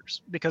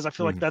characters, because I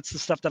feel like that's the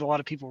stuff that a lot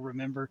of people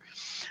remember.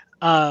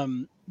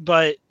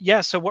 But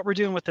yeah, so what we're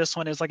doing with this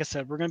one is, like I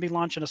said, we're going to be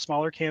launching a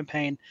smaller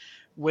campaign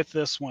with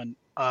this one,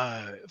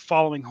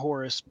 following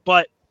Horus.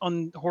 But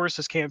on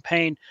Horus's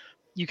campaign,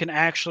 you can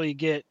actually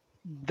get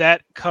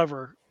that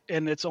cover,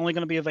 and it's only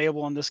going to be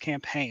available on this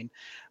campaign.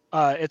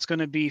 It's going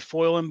to be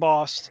foil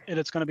embossed, and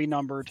it's going to be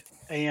numbered,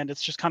 and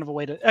it's just kind of a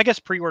way to, I guess,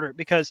 pre-order it,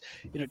 because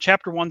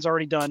chapter 1's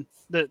already done,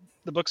 the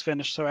book's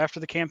finished. So after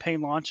the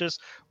campaign launches,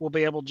 we'll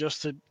be able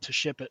just to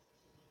ship it,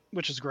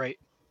 which is great.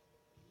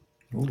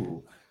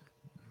 Ooh.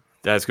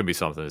 That's gonna be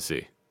something to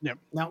see. Yep.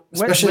 Now,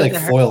 especially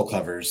like foil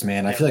covers,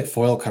 man. I feel like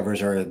foil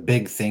covers are a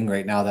big thing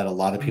right now that a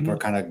lot of people are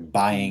kind of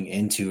buying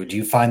into. Do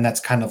you find that's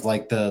kind of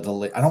like the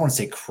I don't want to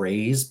say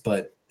craze,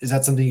 but is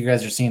that something you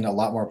guys are seeing a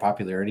lot more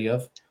popularity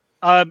of?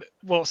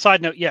 Well,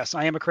 side note, yes,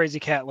 I am a crazy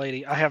cat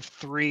lady. I have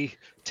 3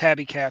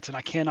 tabby cats, and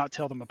I cannot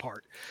tell them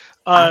apart.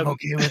 I'm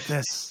okay with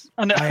this.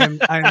 I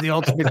am the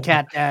ultimate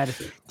cat dad.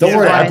 Don't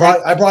worry,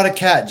 I brought a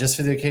cat just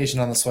for the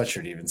occasion on the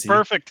sweatshirt. Even see.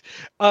 Perfect.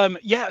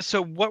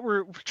 So what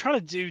we're trying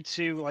to do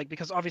too, like,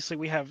 because obviously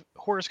we have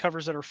Horus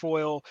covers that are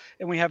foil,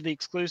 and we have the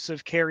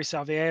exclusive Carrie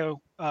Salveo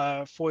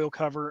foil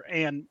cover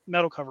and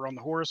metal cover on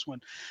the Horus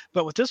one.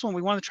 But with this one,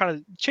 we want to try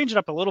to change it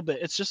up a little bit.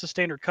 It's just a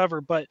standard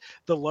cover, but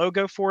the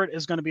logo for it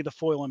is going to be the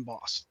foil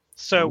emboss.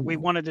 So we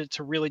wanted it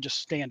to really just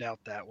stand out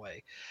that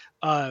way.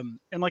 And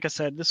like I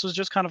said, this was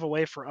just kind of a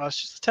way for us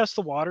just to test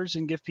the waters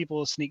and give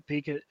people a sneak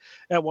peek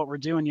at what we're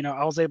doing.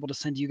 I was able to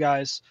send you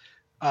guys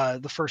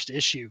the first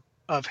issue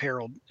of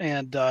Herald,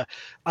 and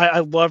I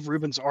love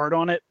Ruben's art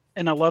on it,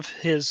 and I love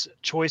his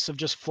choice of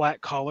just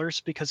flat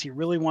colors, because he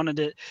really wanted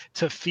it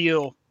to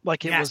feel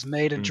like it was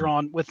made and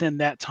drawn within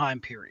that time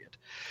period.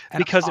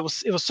 Because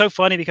it was so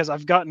funny, because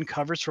I've gotten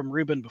covers from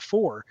Ruben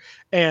before,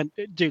 and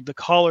dude, the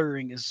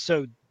coloring is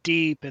so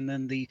deep, and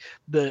then the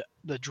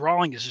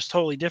drawing is just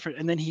totally different,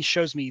 and then he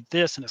shows me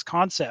this and his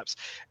concepts,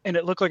 and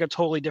it looked like a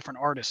totally different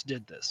artist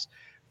did this,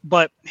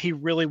 but he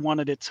really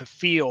wanted it to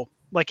feel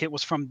like it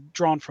was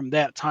drawn from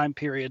that time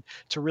period,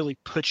 to really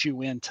put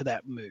you into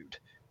that mood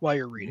while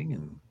you're reading it.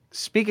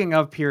 Speaking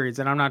of periods,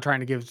 and I'm not trying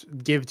to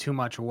give too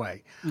much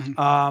away,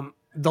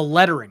 the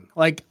lettering,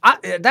 like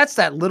that's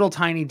that little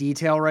tiny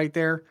detail right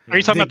there. Are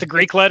you talking about the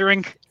Greek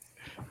lettering?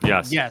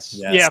 Yes.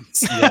 Yeah.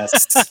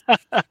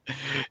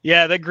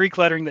 Yeah, the Greek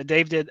lettering that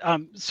Dave did.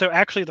 So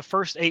actually, the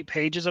first 8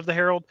 pages of the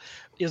Herald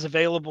is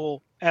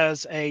available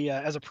as a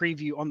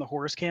preview on the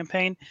Horus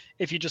campaign.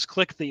 If you just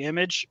click the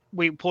image,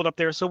 we pulled up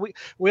there. So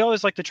we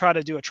always like to try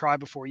to do a try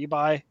before you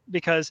buy,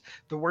 because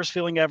the worst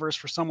feeling ever is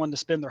for someone to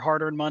spend their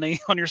hard-earned money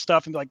on your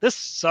stuff and be like, this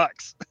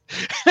sucks.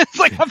 It's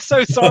like, I'm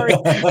so sorry.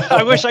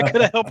 I wish I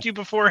could have helped you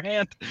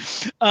beforehand.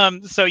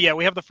 So yeah,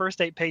 we have the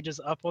first 8 pages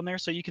up on there,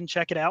 so you can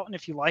check it out. And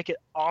if you like it,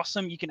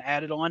 awesome. You can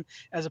add it on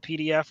as a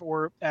PDF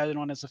or add it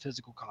on as a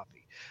physical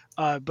copy.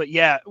 But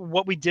yeah,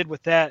 what we did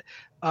with that,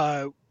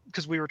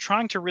 because we were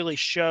trying to really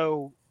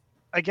show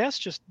I guess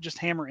just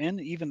hammer in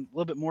even a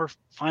little bit more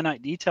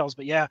finite details.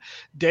 But yeah,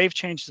 Dave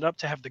changed it up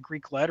to have the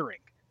Greek lettering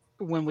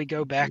when we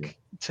go back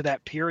to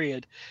that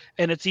period,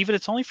 and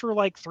it's only for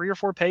like 3 or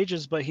 4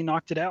 pages, but he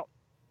knocked it out.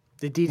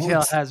 The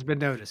detail has been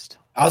noticed.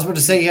 I was about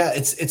to say, yeah,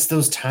 it's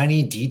those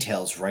tiny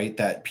details, right,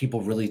 that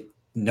people really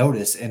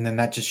notice, and then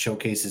that just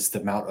showcases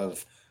the amount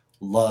of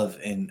love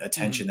and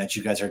attention that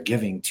you guys are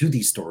giving to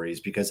these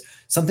stories, because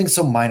something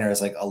so minor as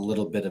like a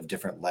little bit of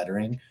different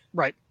lettering,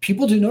 right?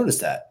 People do notice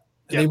that.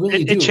 Yeah, they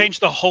really do. It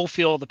changed the whole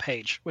feel of the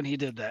page when he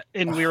did that,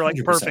 and we were like,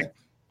 100%. perfect,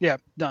 yeah,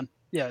 done,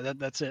 yeah,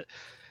 that's it.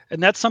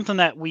 And that's something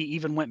that we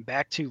even went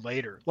back to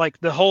later. Like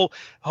the whole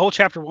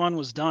chapter 1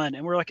 was done,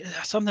 and we're like,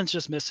 something's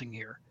just missing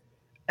here.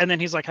 And then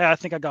he's like, hey, I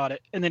think I got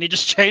it. And then he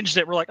just changed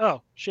it. We're like,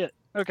 oh shit,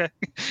 okay.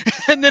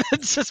 And then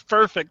it's just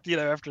perfect,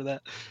 after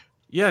that.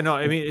 Yeah, no,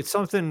 I mean, it's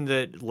something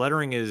that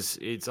lettering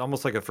it's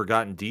almost like a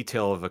forgotten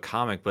detail of a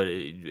comic, but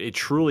it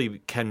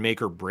truly can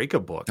make or break a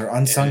book. They're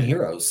unsung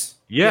heroes.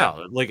 Yeah,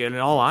 like in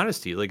all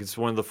honesty, like it's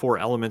one of the 4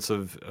 elements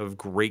of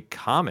great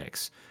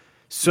comics.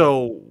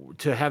 So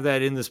to have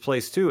that in this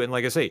place too, and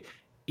like I say,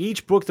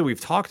 each book that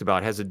we've talked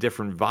about has a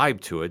different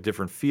vibe to it, a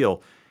different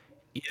feel.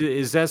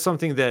 Is that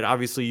something that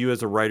obviously you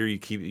as a writer,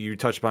 you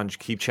touch upon,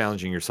 keep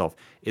challenging yourself?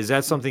 Is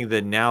that something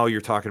that now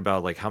you're talking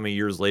about, like how many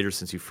years later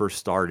since you first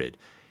started?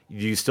 Do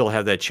you still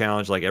have that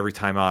challenge, like every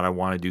time out I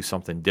want to do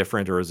something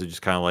different, or is it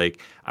just kind of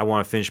like I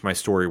want to finish my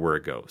story where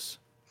it goes?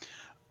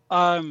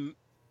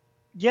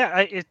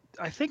 Yeah,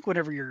 I think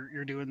whenever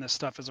you're doing this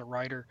stuff as a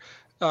writer,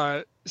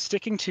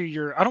 sticking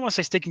to I don't want to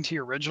say sticking to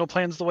your original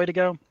plan is the way to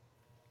go,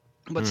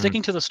 but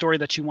sticking to the story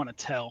that you want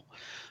to tell.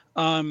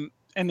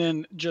 And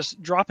then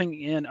just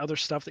dropping in other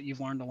stuff that you've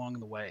learned along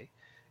the way.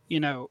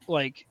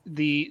 Like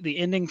the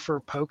ending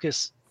for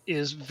Pocus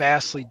is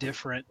vastly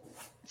different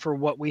for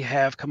what we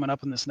have coming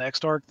up in this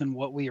next arc than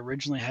what we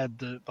originally had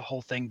the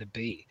whole thing to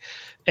be.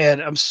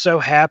 And I'm so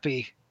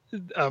happy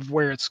of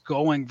where it's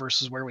going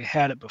versus where we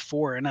had it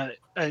before. And I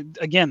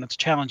again, that's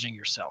challenging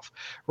yourself,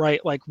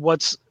 right? Like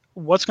what's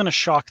going to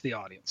shock the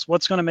audience?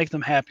 What's going to make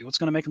them happy? What's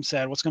going to make them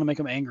sad? What's going to make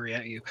them angry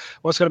at you?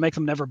 What's going to make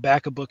them never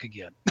back a book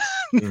again?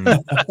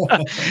 And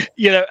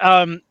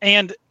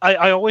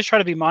I always try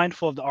to be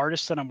mindful of the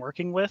artists that I'm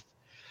working with.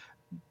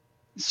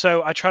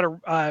 So I try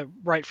to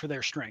write for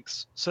their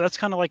strengths. So that's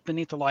kind of like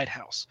Beneath the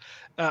Lighthouse.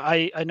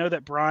 I know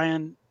that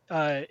Brian,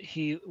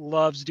 he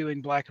loves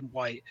doing black and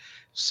white.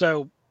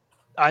 So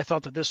I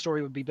thought that this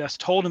story would be best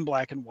told in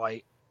black and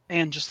white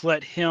and just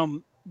let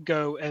him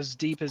go as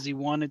deep as he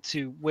wanted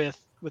to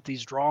with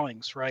these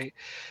drawings, right?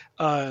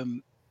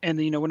 And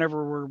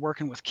whenever we're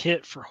working with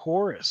Kit for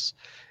Horus,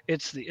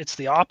 it's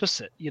the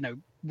opposite.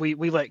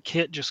 We let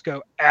Kit just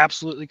go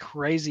absolutely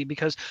crazy,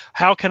 because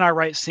how can I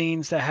write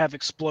scenes that have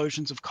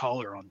explosions of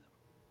color on them,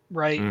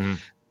 right?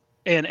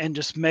 And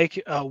just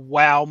make a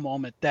wow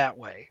moment that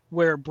way,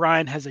 where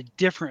Brian has a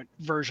different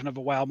version of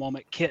a wow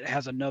moment, Kit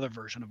has another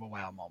version of a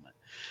wow moment.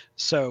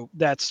 So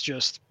that's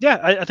just,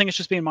 I think it's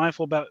just being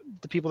mindful about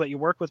the people that you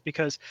work with,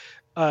 because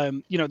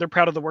they're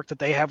proud of the work that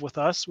they have with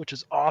us, which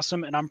is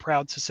awesome, and I'm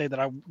proud to say that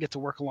I get to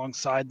work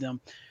alongside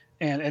them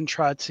and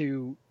try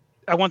to,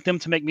 I want them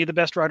to make me the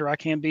best writer I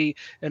can be,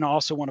 and I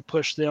also want to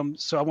push them.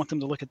 So I want them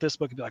to look at this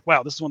book and be like,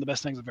 wow, this is one of the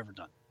best things I've ever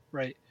done,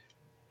 right?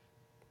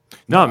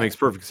 No, it makes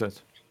perfect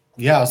sense.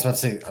 Yeah, I was about to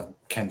say,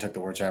 Ken took the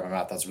words right out of my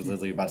mouth. I was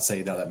literally about to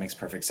say, no, that makes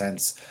perfect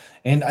sense.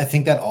 And I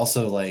think that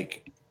also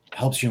like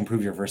helps you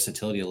improve your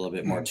versatility a little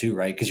bit more too,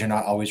 right? Because you're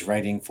not always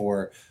writing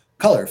for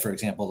color, for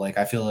example. Like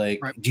I feel like,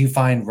 do you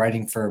find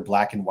writing for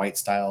black and white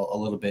style a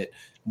little bit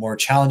more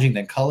challenging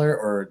than color,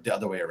 or the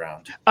other way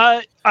around?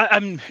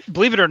 I'm,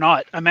 believe it or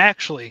not, I'm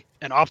actually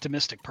an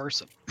optimistic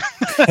person.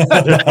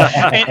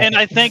 and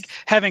I think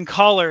having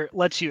color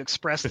lets you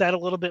express that a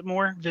little bit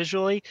more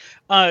visually.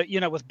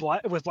 With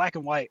black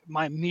and white,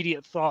 my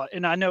immediate thought,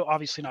 and I know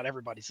obviously not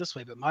everybody's this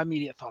way, but my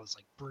immediate thought is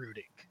like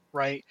brooding,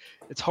 right?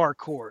 It's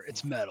hardcore,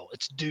 it's metal,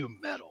 it's doom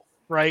metal,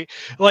 right?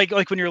 Like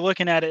when you're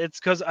looking at it, it's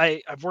because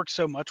I've worked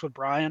so much with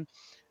Brian.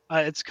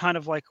 It's kind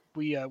of like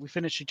we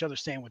finish each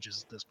other's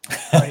sandwiches at this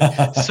point,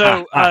 right?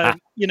 So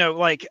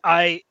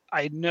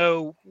I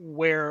know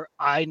where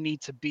I need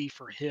to be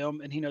for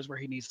him, and he knows where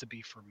he needs to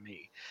be for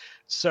me.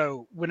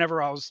 So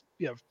whenever I was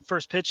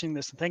first pitching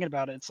this and thinking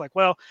about it, it's like,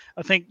 well,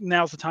 I think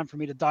now's the time for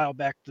me to dial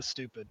back the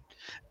stupid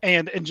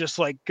and just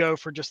like go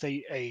for just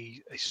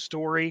a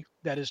story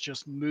that is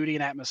just moody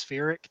and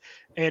atmospheric,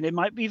 and it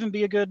might even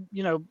be a good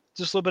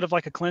just a little bit of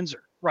like a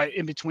cleanser right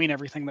in between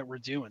everything that we're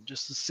doing,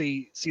 just to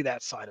see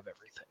that side of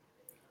everything.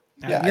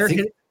 Yeah,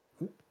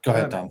 go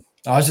ahead, Tom.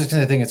 I was just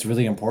going to think it's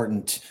really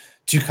important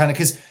to kind of,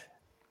 because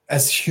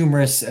as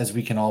humorous as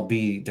we can all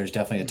be, there's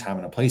definitely a time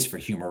and a place for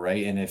humor,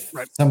 right? And if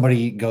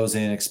somebody goes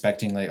in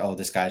expecting like, oh,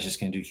 this guy's just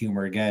going to do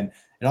humor again,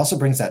 it also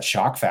brings that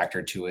shock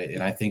factor to it.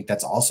 And I think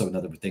that's also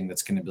another thing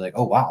that's going to be like,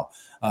 oh, wow,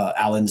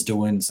 Alan's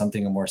doing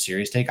something a more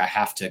serious take. I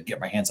have to get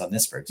my hands on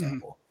this, for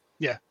example.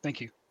 Yeah, thank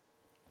you.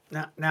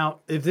 Now,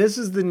 if this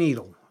is the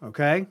needle,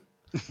 okay,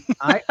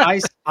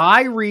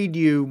 I read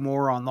you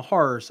more on the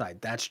horror side.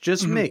 That's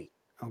just me.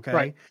 Okay.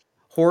 Right.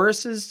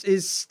 Horus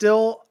is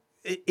still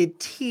it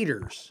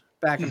teeters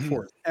back and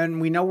forth, and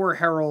we know where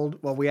Harold.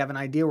 Well, we have an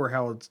idea where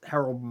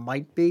Harold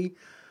might be.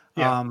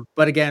 Yeah.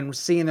 But again,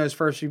 seeing those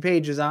first few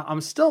pages,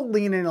 I'm still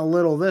leaning a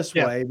little this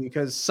Yeah. way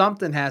because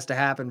something has to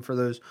happen for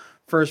those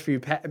first few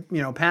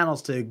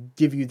panels to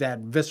give you that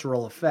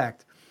visceral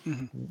effect.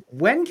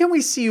 When can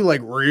we see you like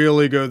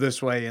really go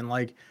this way and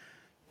like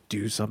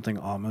do something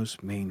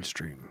almost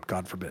mainstream?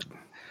 God forbid.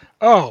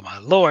 Oh my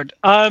lord.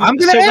 I'm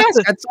gonna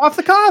ask. That's off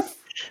the cuff.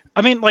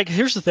 I mean, like,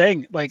 here's the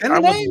thing. Like, In the I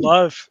would name.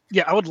 love,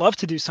 I would love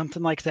to do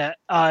something like that.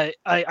 I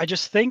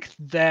just think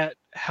that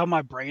how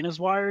my brain is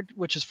wired,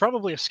 which is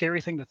probably a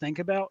scary thing to think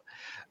about.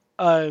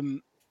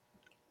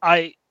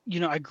 I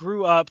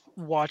grew up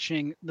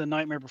watching The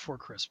Nightmare Before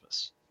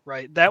Christmas,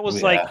 right? That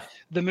was like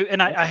the movie,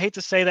 and I hate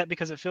to say that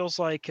because it feels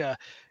like,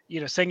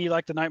 saying you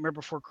like The Nightmare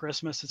Before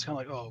Christmas, it's kind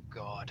of like, oh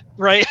God,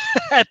 right?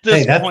 At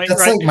this point,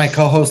 that's right? like my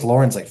co-host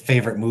Lauren's like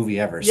favorite movie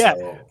ever. Yeah,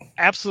 So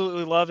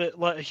absolutely love it.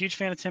 A huge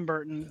fan of Tim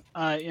Burton.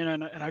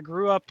 And I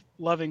grew up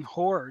loving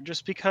horror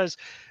just because,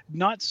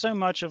 not so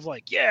much of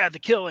like, yeah, the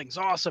killing's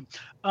awesome.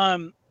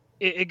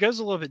 It goes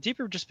a little bit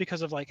deeper just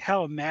because of like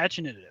how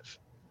imaginative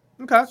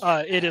Okay.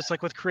 it is,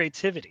 like with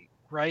creativity,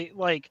 right?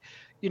 Like,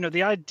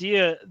 the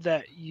idea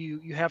that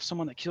you have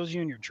someone that kills you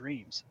in your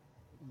dreams.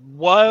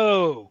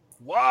 Whoa,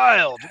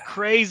 wild,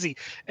 crazy.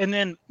 And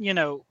then,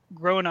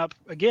 growing up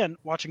again,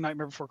 watching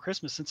Nightmare Before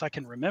Christmas since I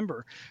can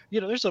remember,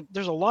 there's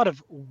a lot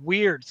of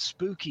weird,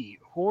 spooky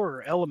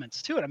horror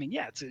elements to it. I mean,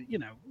 yeah, it's a,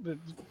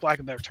 lack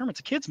of a better term, it's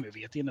a kid's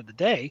movie at the end of the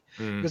day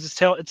because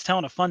it's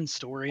telling a fun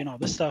story and all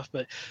this stuff.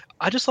 But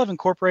I just love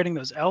incorporating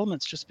those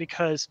elements just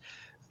because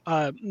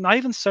not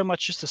even so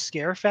much just a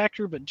scare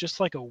factor, but just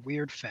like a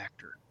weird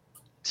factor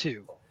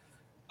too.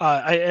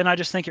 I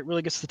just think it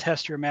really gets to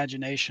test your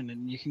imagination,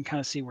 and you can kind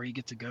of see where you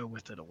get to go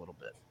with it a little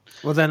bit.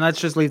 Well, then let's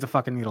just leave the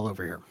fucking needle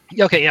over here.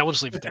 Okay, yeah, we'll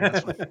just leave it there.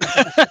 That's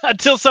fine.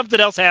 Until something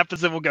else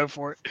happens, then we'll go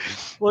for it.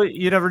 Well,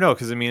 you never know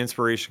because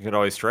inspiration could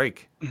always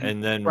strike,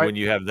 and then Right. when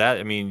you have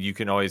that, you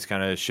can always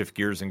kind of shift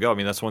gears and go.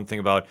 That's one thing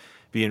about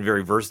being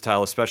very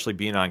versatile, especially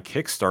being on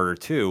Kickstarter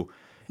too.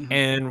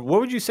 And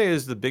what would you say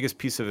is the biggest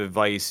piece of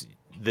advice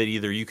that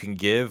either you can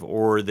give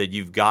or that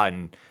you've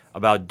gotten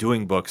about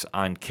doing books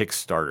on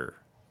Kickstarter?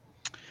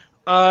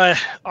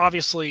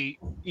 Obviously,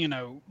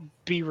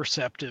 be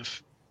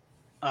receptive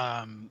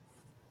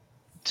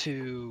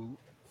to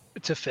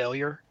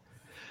failure.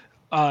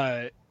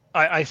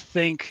 I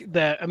think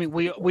that,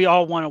 we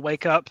all want to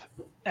wake up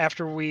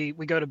after we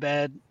go to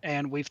bed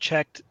and we've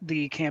checked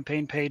the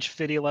campaign page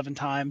 11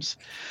 times,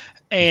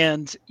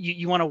 and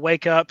you want to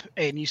wake up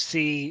and you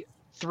see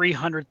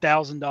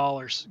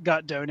 $300,000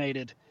 got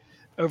donated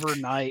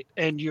overnight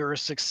and you're a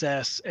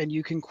success and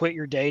you can quit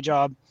your day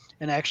job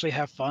and actually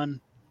have fun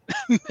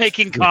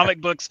making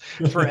comic books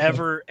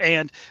forever,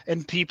 and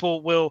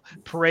people will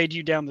parade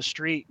you down the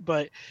street.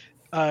 But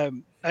I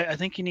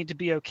think you need to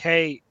be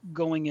okay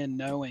going in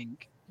knowing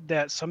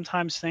that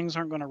sometimes things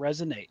aren't going to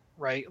resonate,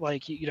 right?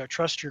 Like,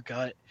 trust your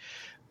gut.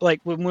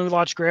 Like when we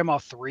launched Grandma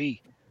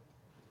 3,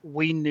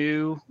 we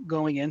knew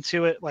going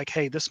into it, like,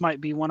 hey, this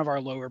might be one of our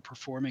lower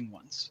performing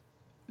ones.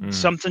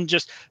 Something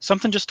just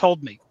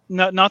told me.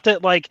 Not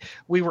that like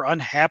we were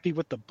unhappy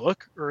with the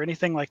book or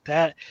anything like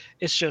that.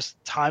 It's just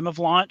time of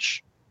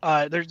launch.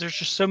 There's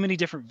just so many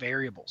different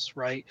variables,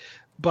 right?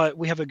 But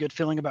we have a good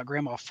feeling about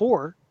Grandma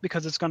 4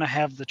 because it's going to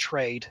have the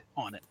trade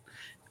on it.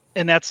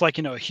 And that's like,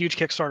 a huge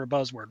Kickstarter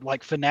buzzword,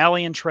 like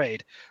finale and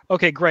trade.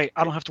 Okay, great.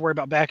 I don't have to worry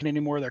about backing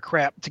any more of their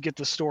crap to get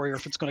this story, or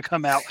if it's going to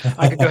come out,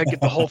 I can go ahead and get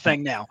the whole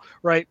thing now,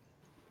 right?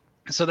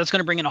 So that's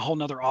going to bring in a whole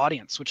nother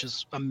audience, which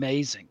is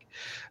amazing.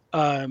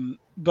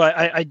 But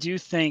I do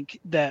think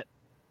that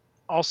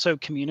also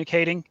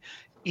communicating,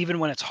 even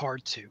when it's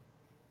hard to,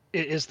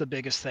 is the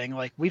biggest thing.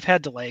 Like, we've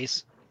had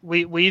delays.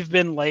 We've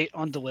been late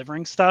on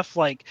delivering stuff.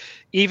 Like,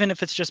 even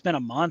if it's just been a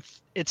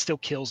month, it still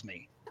kills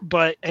me.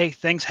 But hey,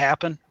 things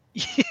happen.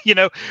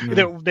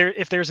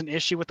 If there's an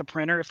issue with the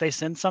printer, if they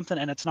send something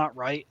and it's not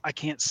right, I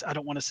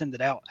don't want to send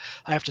it out.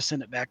 I have to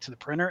send it back to the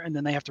printer, and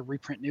then they have to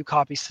reprint new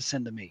copies to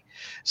send to me.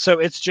 So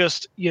it's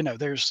just,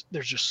 there's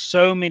just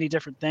so many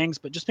different things.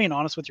 But just being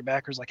honest with your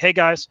backers, like, hey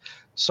guys,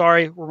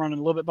 sorry, we're running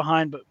a little bit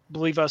behind, but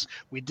believe us,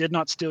 we did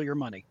not steal your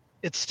money.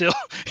 It's still,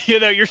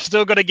 you're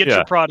still going to get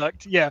your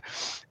product. Yeah.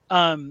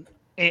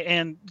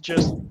 And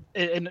just,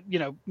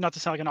 not to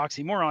sound like an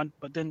oxymoron,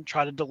 but then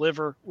try to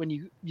deliver when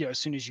you as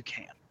soon as you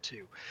can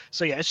too.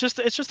 So yeah, it's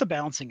just a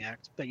balancing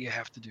act that you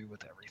have to do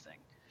with everything.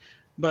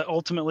 But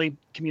ultimately,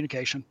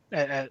 communication.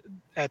 At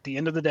the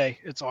end of the day,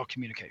 it's all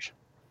communication.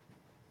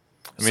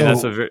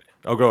 That's a very...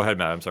 Oh, go ahead,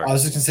 Matt. I'm sorry. I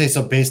was just gonna say,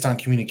 so based on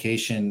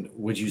communication,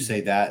 would you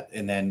say that,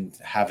 and then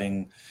have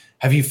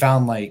you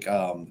found like,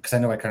 because I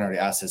know I kind of already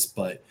asked this,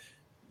 but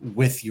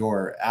with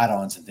your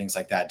add-ons and things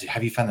like that,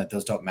 have you found that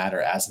those don't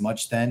matter as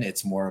much then?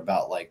 It's more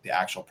about like the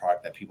actual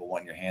product that people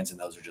want in your hands, and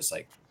those are just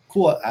like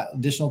cool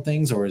additional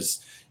things, or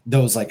is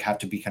those like have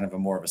to be kind of a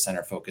more of a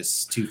center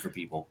focus too for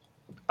people?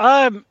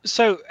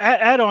 So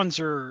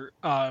add-ons are,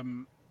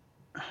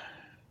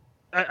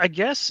 I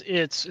guess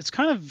it's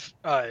kind of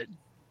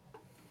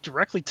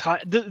directly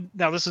tied.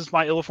 Now, this is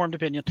my ill-informed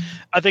opinion.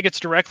 I think it's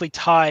directly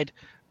tied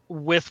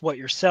with what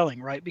you're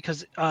selling, right?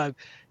 Because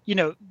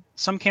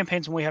some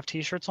campaigns when we have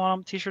T-shirts on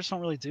them, T-shirts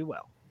don't really do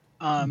well.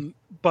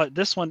 But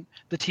this one,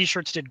 the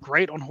T-shirts did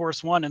great on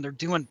Horus 1, and they're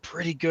doing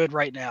pretty good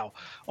right now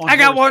on I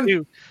got Horus one.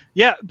 2.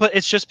 Yeah, but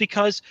it's just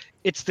because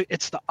it's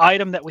the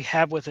item that we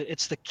have with it.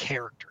 It's the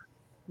character,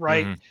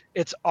 right? Mm-hmm.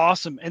 It's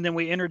awesome. And then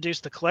we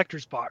introduced the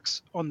collector's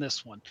box on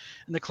this one,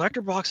 and the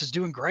collector box is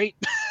doing great.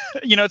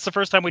 It's the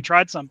first time we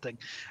tried something.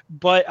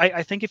 But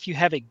I think if you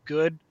have a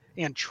good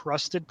and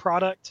trusted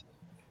product,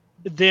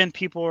 then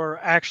people are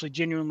actually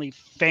genuinely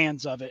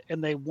fans of it,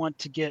 and they want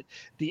to get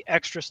the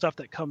extra stuff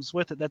that comes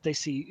with it that they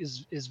see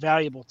is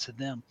valuable to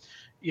them.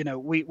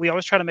 We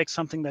always try to make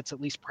something that's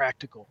at least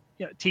practical.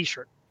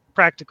 T-shirt,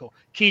 practical.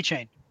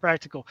 Keychain,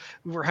 practical.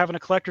 We're having a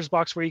collector's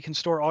box where you can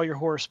store all your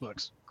Horus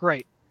books.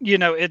 Great.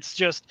 It's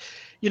just,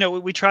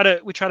 we try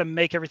to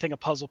make everything a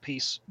puzzle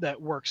piece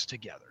that works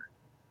together.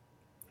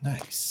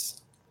 Nice.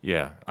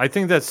 Yeah, I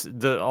think that's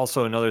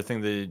also another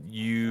thing that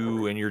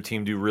you and your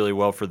team do really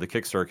well for the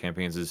Kickstarter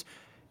campaigns is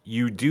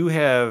you do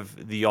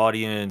have the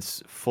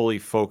audience fully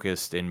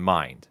focused in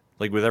mind,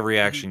 like with every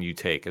action you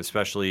take,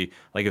 especially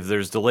like if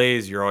there's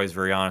delays, you're always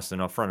very honest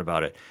and upfront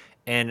about it.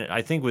 And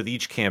I think with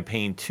each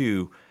campaign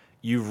too,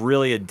 you've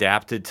really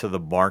adapted to the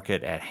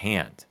market at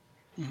hand.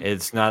 Mm-hmm.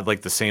 It's not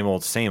like the same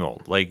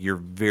old. Like you're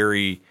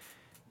very,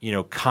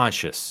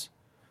 conscious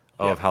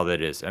of how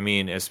that is. I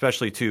mean,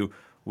 especially too,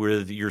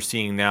 where you're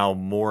seeing now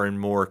more and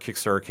more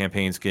Kickstarter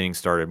campaigns getting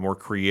started, more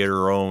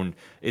creator-owned.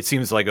 It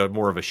seems like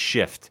more of a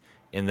shift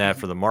in that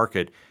for the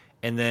market.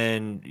 And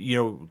then,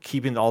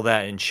 keeping all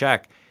that in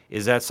check,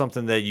 is that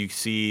something that you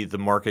see the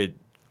market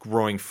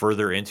growing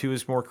further into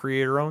is more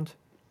creator-owned?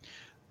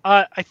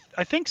 I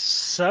think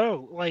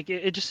so. Like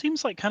it just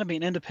seems like kind of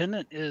being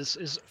independent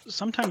is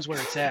sometimes where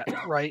it's at,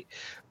 right?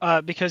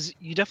 Because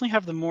you definitely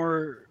have the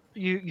more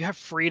you have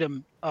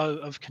freedom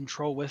of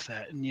control with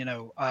that,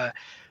 and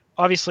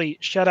obviously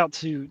shout out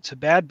to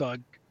Bad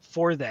Bug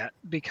for that,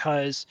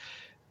 because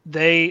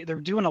they're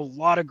doing a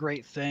lot of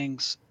great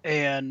things,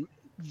 and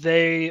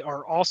they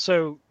are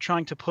also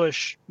trying to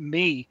push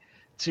me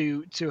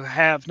to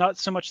have not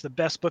so much the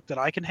best book that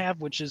I can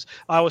have, which is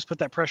I always put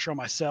that pressure on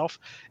myself.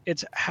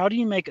 It's how do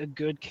you make a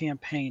good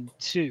campaign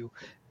too,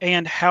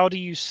 and how do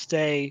you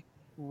stay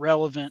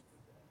relevant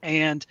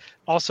and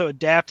also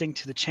adapting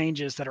to the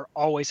changes that are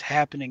always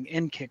happening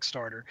in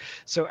Kickstarter.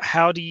 So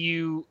how do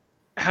you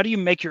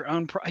make your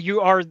own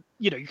you're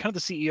kind of the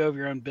CEO of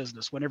your own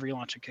business whenever you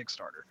launch a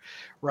Kickstarter,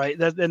 right?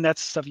 And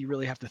that's stuff you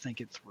really have to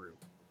think it through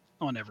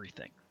on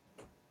everything.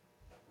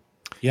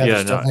 Yeah,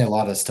 there's definitely a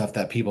lot of stuff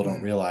that people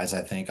don't realize,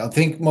 I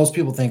think most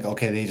people think,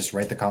 okay, they just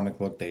write the comic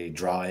book, they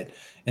draw it,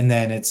 and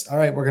then it's, all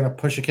right, we're going to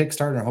push a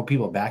Kickstarter and hope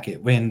people back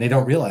it, when they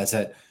don't realize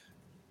that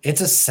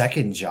it's a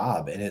second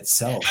job in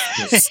itself.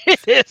 It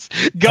is.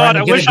 God,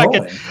 I wish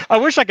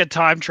I could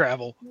time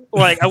travel.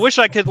 Like, I wish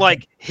I could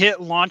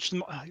hit launch,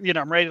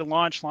 I'm ready to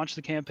launch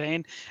the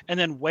campaign, and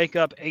then wake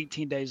up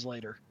 18 days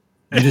later.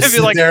 You just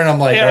sit there and I'm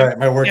like, all right,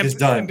 my work is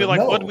done. And be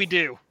like, what do we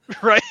do?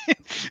 Right?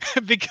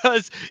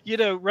 Because,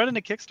 running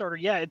a Kickstarter,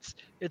 yeah,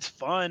 it's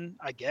fun,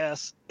 I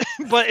guess.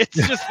 But it's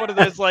just one of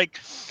those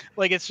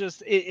it's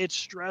just it's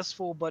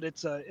stressful, but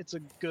it's a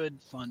good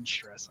fun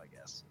stress, I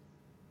guess.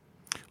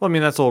 Well, I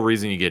mean, that's the whole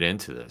reason you get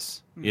into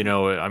this.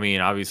 I mean,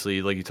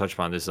 obviously, like you touched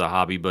upon, this is a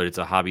hobby, but it's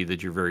a hobby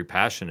that you're very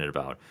passionate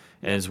about.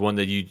 And it's one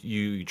that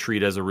you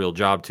treat as a real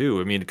job too.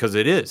 I mean, because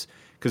it is.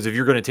 Because if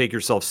you're going to take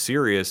yourself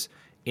serious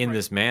in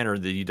this manner,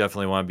 that you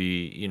definitely want to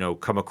be,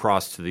 come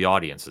across to the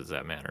audiences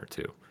that manner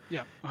too.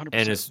 Yeah,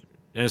 100%.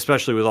 And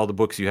especially with all the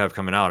books you have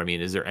coming out. I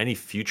mean, is there any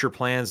future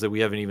plans that we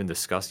haven't even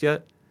discussed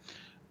yet?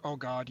 Oh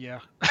God, yeah.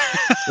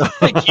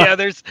 Yeah,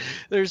 there's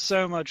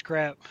so much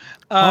crap.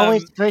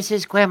 Horus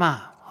versus Grandma.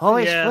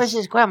 Horus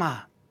versus Grandma.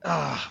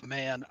 Oh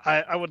man,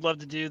 I would love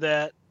to do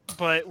that,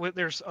 but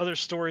there's other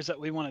stories that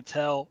we want to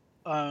tell.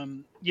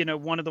 One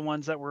of the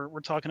ones that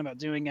we're talking about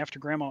doing after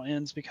Grandma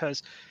ends,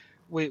 because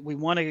we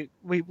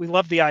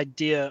love the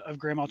idea of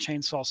Grandma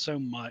Chainsaw so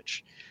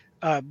much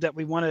that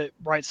we want to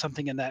write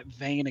something in that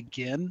vein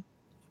again.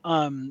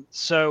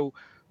 So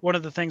one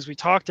of the things we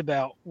talked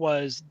about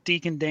was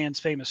Deacon Dan's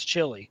Famous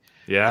Chili.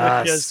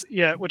 Yes.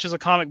 Which is a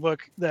comic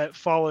book that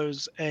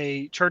follows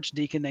a church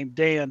deacon named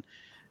Dan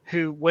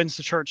who wins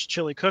the church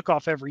chili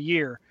cook-off every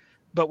year.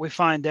 But we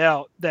find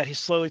out that he's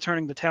slowly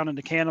turning the town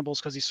into cannibals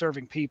because he's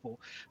serving people.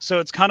 So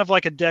it's kind of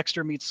like a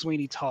Dexter meets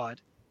Sweeney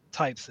Todd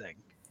type thing.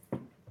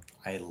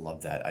 I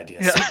love that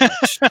idea so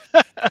much.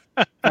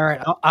 All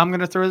right, I'm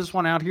going to throw this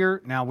one out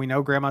here. Now, we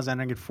know Grandma's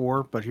ending at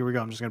 4, but here we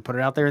go. I'm just going to put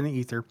it out there in the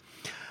ether.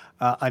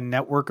 A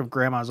network of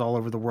grandmas all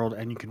over the world,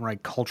 and you can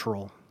write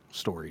cultural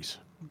stories.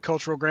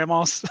 Cultural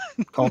grandmas?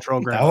 Cultural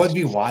grandmas. That would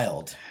be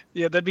wild.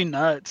 Yeah, that'd be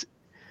nuts.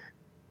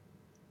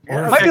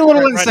 It might be a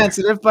little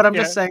insensitive, but I'm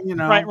just saying,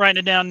 writing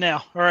it down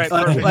now. All right,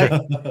 perfect.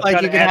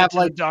 like you can have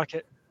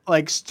docket.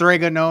 Like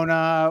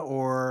Stregonona,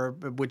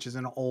 which is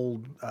an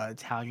old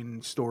Italian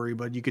story,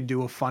 but you could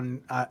do a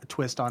fun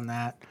twist on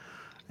that.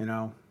 I don't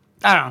know.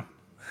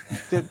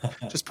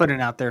 Just putting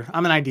it out there.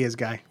 I'm an ideas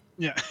guy.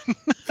 Yeah.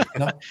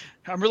 No.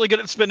 I'm really good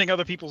at spending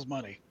other people's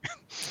money.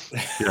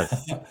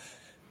 Yes.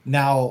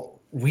 Now,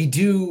 we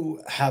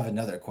do have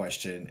another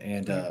question,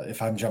 and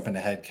if I'm jumping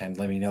ahead, Ken,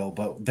 let me know.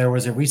 But there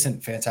was a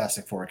recent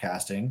Fantastic Four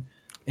casting.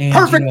 And,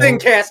 Perfect thing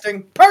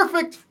casting.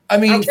 Perfect. I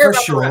mean, don't care for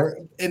about the rest. sure.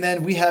 And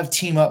then we have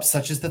team ups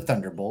such as the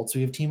Thunderbolts.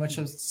 We have team ups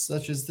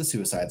such as the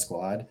Suicide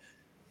Squad.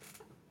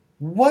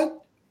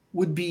 What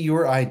would be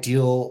your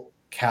ideal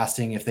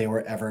casting if they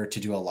were ever to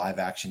do a live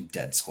action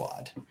Dead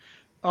Squad?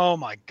 Oh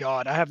my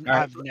God. I've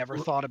right. never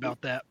thought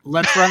about that.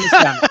 Let's run this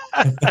down.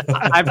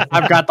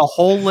 I've got the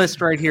whole list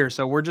right here,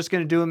 so we're just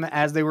going to do them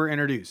as they were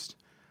introduced.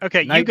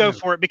 Okay, Night you go Moon.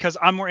 for it because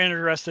I'm more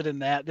interested in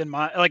that than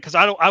because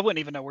I wouldn't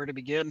even know where to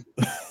begin.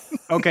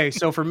 Okay,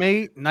 so for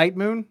me, Night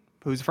Moon,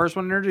 who's the first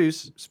one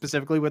introduced,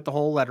 specifically with the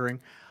whole lettering,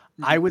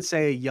 I would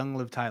say young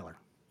Liv Tyler.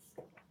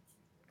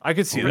 I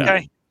could see that.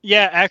 Okay.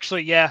 Yeah,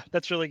 actually, yeah,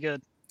 that's really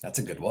good. That's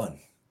a good one.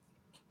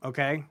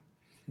 Okay.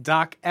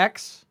 Doc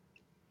X.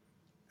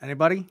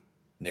 Anybody?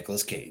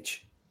 Nicolas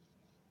Cage.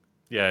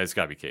 Yeah, it's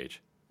got to be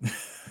Cage.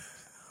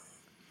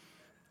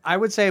 I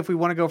would say if we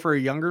want to go for a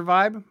younger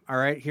vibe, all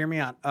right, hear me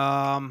out.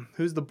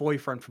 Who's the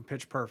boyfriend from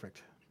Pitch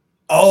Perfect?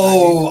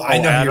 Oh, I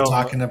know who Adam, you're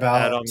talking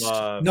about.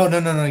 Adam,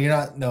 No, you're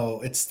not.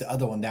 No, it's the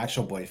other one, the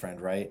actual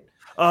boyfriend, right?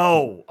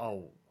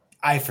 Oh.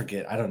 I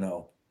forget. I don't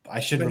know. I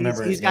should But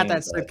remember. he's his got name,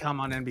 that but sitcom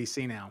on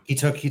NBC now. He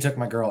took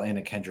my girl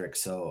Anna Kendrick,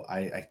 so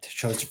I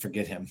chose to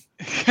forget him.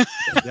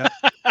 Yep.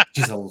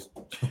 She's a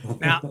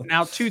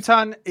Now,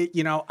 two-ton,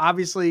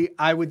 obviously,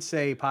 I would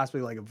say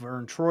possibly like a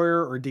Vern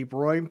Troyer or Deep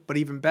Roy, but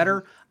even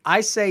better,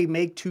 I say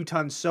make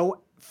two-ton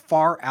so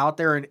far out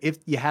there, and if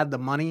you had the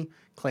money,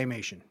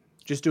 claymation.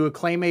 Just do a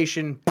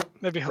claymation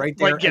Maybe right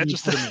there. like, yeah, and you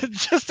just put 'em in.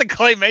 just a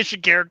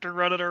claymation character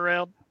running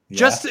around.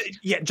 Just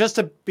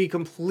to be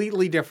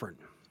completely different.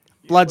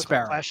 Blood Look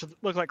Sparrow. Like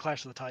look like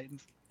Clash of the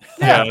Titans.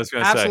 Yeah, I was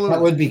going to say. absolutely.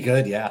 that would be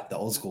good. Yeah, the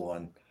old school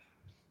one.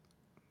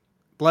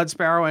 Blood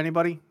Sparrow,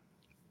 anybody?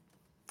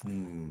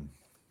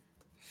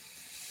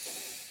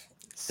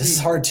 This is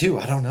hard too.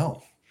 I don't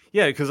know.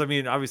 Yeah, because I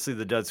mean, obviously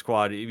the Dead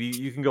Squad,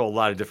 you can go a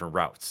lot of different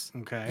routes.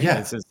 Okay. Yeah.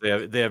 And since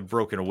they have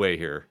broken away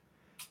here,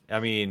 I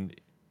mean,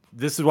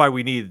 this is why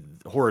we need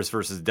Horus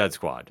versus Dead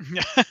Squad.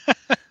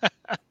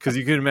 Because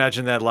you can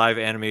imagine that live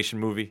animation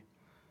movie.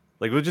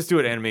 Like, we'll just do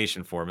an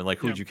animation for him, and like,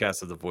 who'd you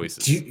cast as the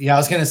voices? I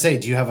was gonna say,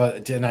 do you have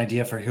an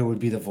idea for who would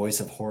be the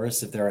voice of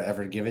Horus if they were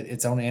ever to give it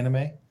its own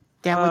anime?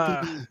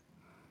 That would be me.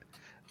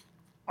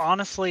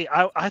 Honestly,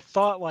 I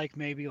thought like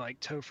maybe like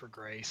Topher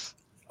Grace.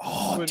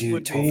 Oh, dude,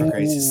 would be- Topher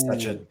Grace is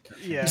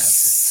Yeah.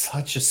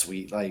 such a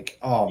sweet, like,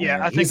 oh Yeah,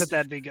 man, I think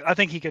that'd be good. I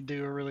think he could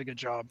do a really good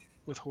job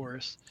with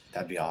Horus.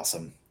 that'd be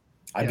awesome.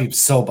 I'd be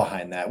so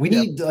behind that. We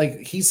need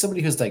he's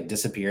somebody who's like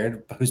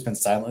disappeared, but who's been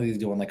silently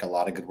doing like a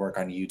lot of good work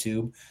on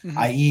YouTube,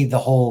 i.e. the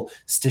whole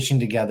stitching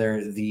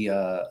together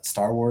the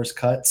Star Wars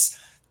cuts.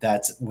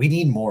 We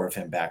need more of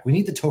him back. We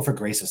need the Topher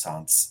Grace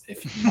Renaissance, in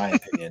my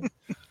opinion.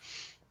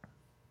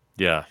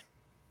 Yeah,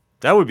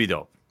 that would be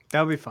dope.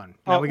 That would be fun.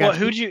 Oh,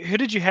 who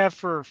did you have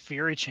for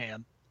Fury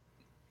Chan?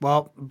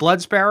 Well,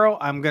 Blood Sparrow,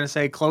 I'm going to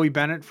say Chloe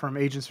Bennett from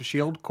Agents of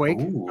S.H.I.E.L.D., Quake.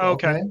 Ooh,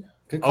 Okay.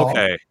 Good call.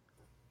 Okay.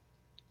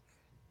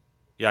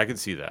 Yeah, I can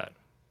see that.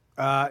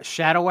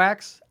 Shadow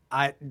Axe,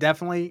 I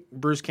definitely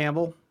Bruce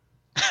Campbell.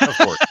 Of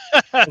course.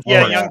 Yeah, Oh,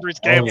 young yeah. Bruce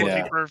Oh, Campbell would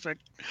yeah. be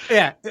perfect.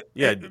 Yeah,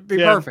 Yeah. it'd be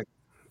Yeah. perfect.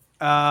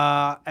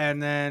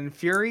 And then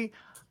Fury,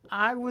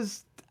 I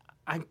was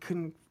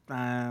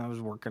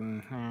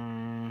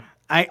working.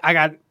 I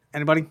got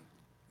anybody?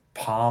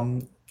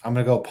 Palm. I'm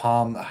gonna go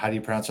Palm. How do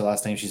you pronounce her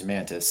last name? She's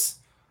Mantis.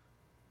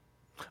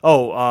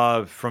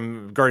 Oh,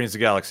 from Guardians of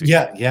the Galaxy.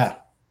 Yeah.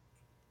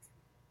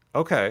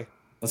 Okay.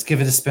 Let's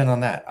give it a spin on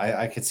that.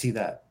 I could see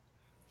that.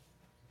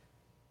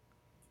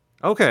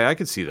 Okay, I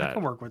could see I that.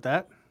 can work with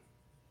that.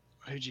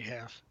 Who'd you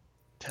have?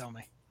 Tell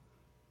me.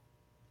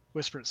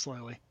 Whisper it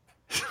slowly.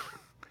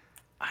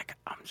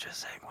 I'm just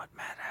saying what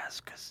Matt has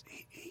because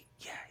he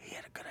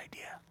had a good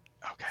idea.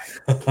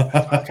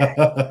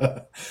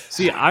 Okay.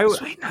 See,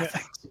 Sweet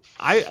nothings.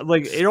 I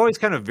like it always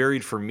kind of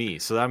varied for me.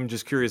 So I'm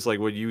just curious, like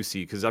what you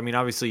see, because I mean,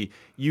 obviously,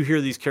 you hear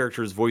these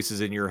characters'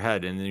 voices in your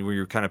head, and then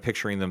you're kind of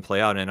picturing them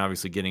play out, and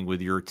obviously getting with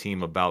your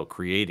team about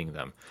creating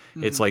them.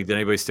 It's like, did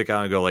anybody stick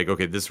out and go like,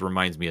 okay, this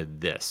reminds me of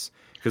this?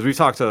 Because we've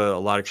talked to a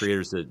lot of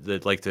creators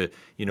that like to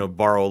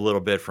borrow a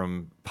little bit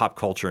from pop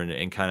culture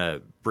and kind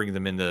of bring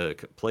them into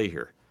play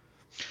here.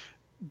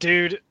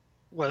 Dude,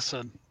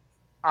 listen.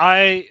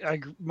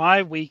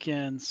 My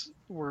weekends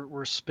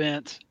were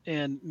spent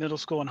in middle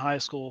school and high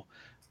school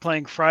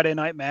playing Friday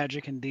Night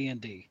Magic and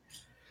D&D.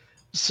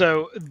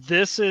 So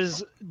this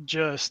is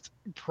just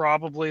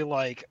probably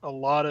like a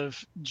lot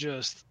of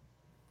just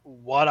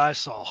what I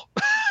saw,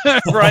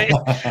 right?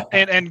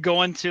 and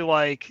going to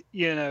like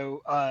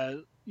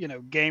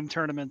game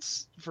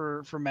tournaments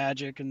for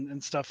Magic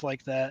and stuff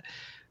like that.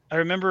 I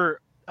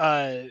remember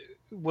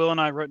Will and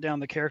I wrote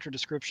down the character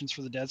descriptions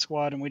for the Dead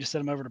Squad, and we just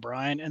sent them over to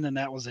Brian, and then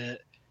that was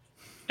it.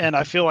 And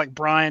I feel like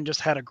Brian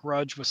just had a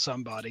grudge with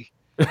somebody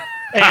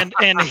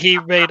and he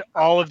made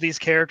all of these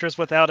characters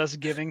without us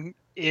giving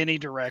any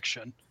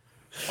direction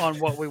on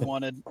what we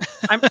wanted.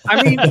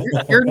 I mean,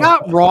 you're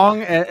not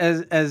wrong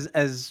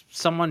as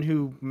someone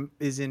who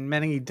is in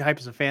many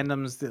types of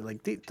fandoms. That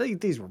like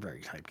these were very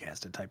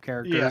typecasted type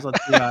characters. Yeah.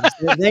 Let's be honest,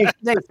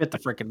 they fit the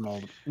freaking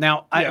mold.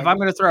 Now, if I'm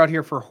going to throw out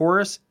here for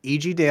Horus,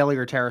 E.G. Daily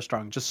or Tara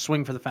Strong, just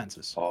swing for the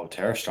fences. Oh,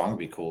 Tara Strong would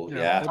be cool.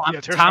 Yeah. Yeah.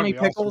 Tara Strong Tommy would be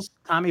awesome. Pickles,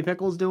 Tommy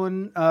Pickles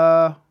doing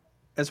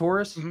as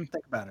Horus. Mhm.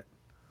 Think about it.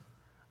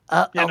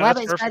 Yeah, no, a that's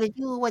rabbit's perfect. got to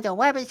do what a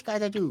rabbit's got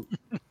to do.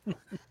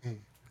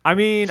 I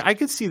mean, I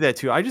could see that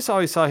too. I just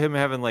always saw him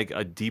having like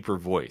a deeper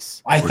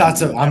voice. I thought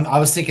so. I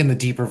was thinking the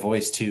deeper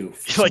voice too.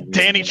 for some Like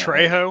Danny reason.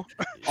 Trejo.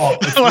 Oh,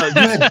 if you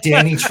had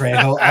Danny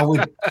Trejo, I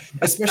would,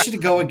 especially to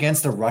go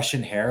against the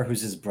Russian hair,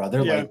 who's his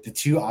brother, Yeah. like the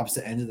two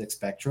opposite ends of the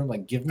spectrum.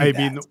 Like, give me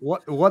that.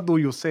 what do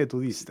you say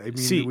to this? I mean,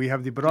 See- we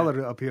have the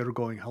brother up here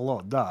going,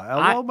 "Hello,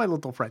 hello, my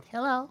little friend."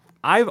 Hello.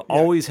 I've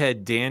always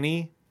had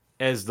Danny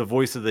as the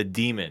voice of the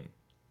demon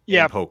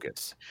Yeah. in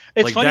Pocus.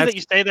 It's Like, funny that that's-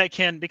 you say that,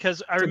 Ken,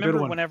 because I It's a good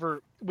remember one.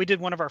 whenever we did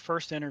one of our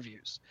first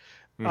interviews,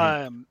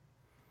 Mhm.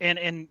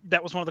 and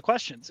that was one of the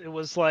questions. It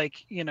was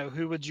like,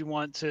 who would you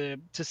want to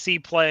see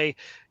play,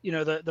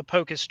 the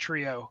Pocus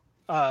trio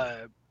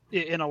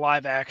in a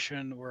live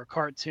action or a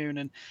cartoon?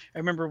 And I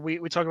remember we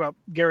talked about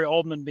Gary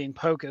Oldman being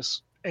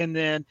Pocus, and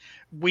then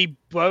we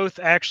both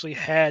actually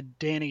had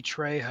Danny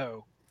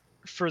Trejo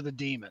for the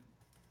demon,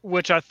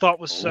 which I thought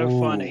was so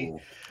funny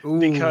Ooh.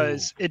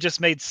 because it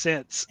just made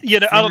sense. I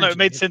don't know, it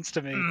made sense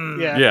to me.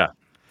 Yeah. Yeah.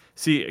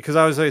 See, because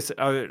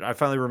I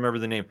finally remember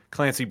the name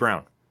Clancy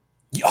Brown.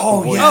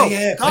 Oh, Oh,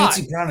 yeah. God.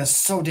 Clancy Brown is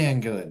so damn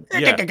good.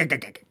 Yeah.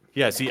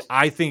 Yeah. See,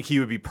 I think he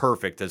would be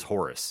perfect as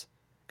Horus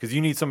because you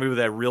need somebody with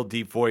that real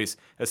deep voice,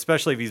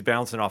 especially if he's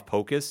bouncing off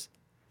Pocus.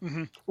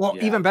 Well,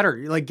 Yeah. even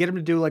better, like get him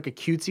to do like a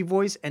cutesy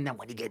voice, and then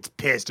when he gets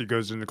pissed, he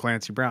goes into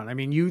Clancy Brown. I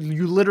mean, you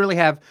literally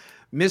have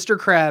Mr.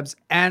 Krabs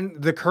and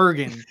the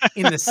Kurgan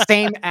in the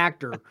same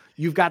actor.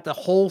 You've got the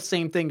whole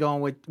same thing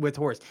going with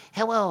Horus.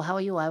 Hello, how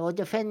are you? I will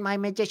defend my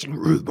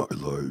magician. With my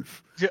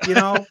life, you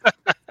know.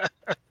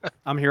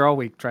 I'm here all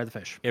week. Try the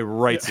fish. It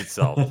writes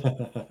itself.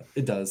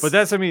 It does. But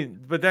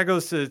that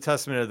goes to the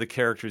testament of the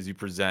characters you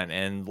present.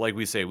 And like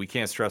we say, we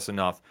can't stress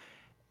enough.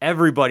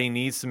 Everybody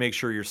needs to make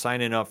sure you're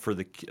signing up for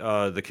the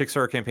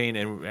Kickstarter campaign,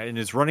 and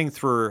it's running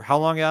for how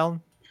long,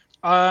 Alan?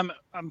 I'm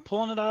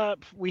pulling it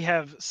up. We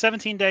have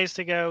 17 days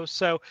to go.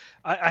 So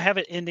I have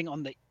it ending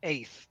on the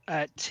 8th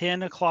at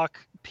 10 o'clock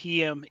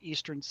p.m.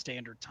 Eastern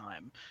Standard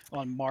Time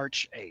on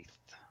March 8th.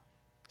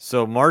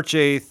 So March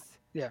 8th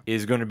Yeah.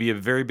 is going to be a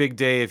very big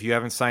day if you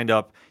haven't signed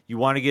up. You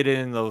want to get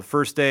in the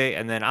first day,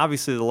 and then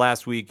obviously the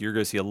last week, you're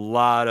going to see a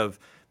lot of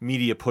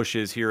media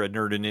pushes here at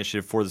Nerd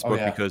Initiative for this book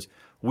because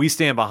we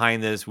stand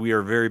behind this. We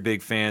are very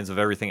big fans of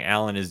everything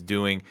Alan is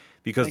doing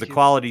because Thank the you.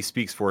 quality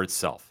speaks for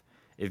itself.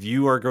 If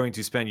you are going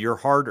to spend your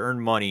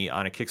hard-earned money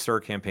on a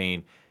Kickstarter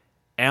campaign,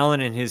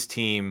 Alan and his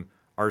team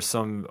are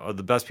some of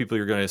the best people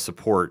you're going to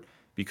support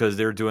because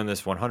they're doing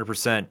this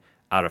 100%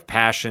 out of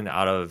passion,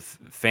 out of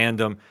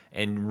fandom,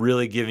 and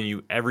really giving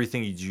you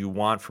everything you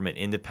want from an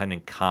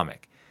independent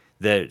comic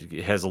that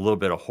has a little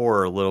bit of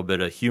horror, a little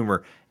bit of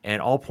humor,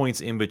 and all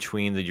points in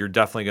between that you're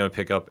definitely going to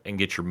pick up and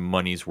get your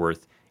money's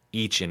worth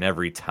each and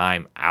every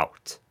time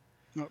out.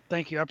 Well,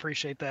 thank you. I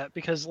appreciate that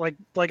because like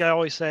I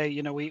always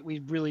say, we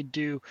really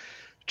do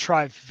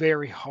try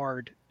very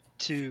hard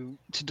to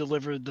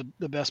deliver the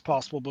best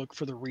possible book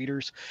for the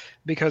readers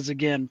because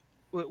again,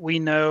 we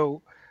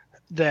know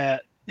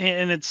that,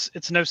 and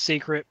it's no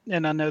secret,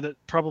 and I know that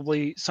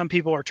probably some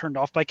people are turned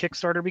off by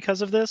Kickstarter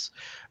because of this.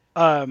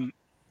 Kickstarter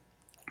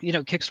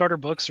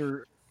books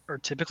are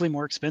typically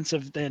more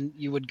expensive than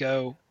you would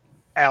go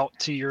out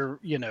to your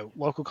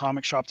local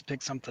comic shop to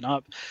pick something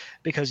up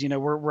because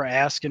we're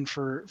asking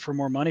for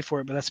more money for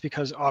it, but that's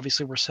because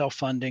obviously we're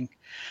self-funding,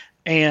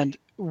 and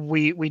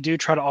we do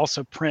try to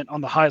also print on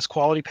the highest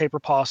quality paper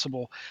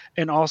possible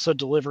and also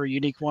deliver a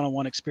unique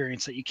one-on-one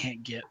experience that you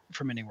can't get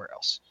from anywhere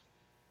else.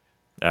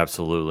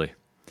 Absolutely.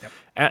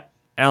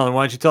 Alan,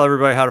 why don't you tell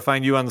everybody how to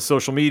find you on the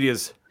social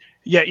medias?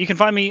 Yeah, you can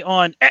find me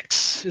on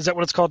X. Is that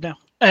what it's called now?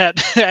 At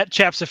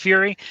Chaps of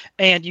Fury.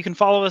 And you can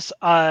follow us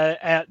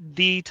at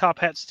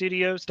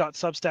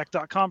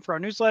thetophatstudios.substack.com for our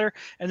newsletter.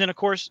 And then, of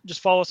course, just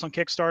follow us on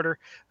Kickstarter.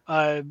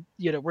 We're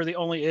the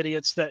only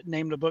idiots that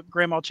named a book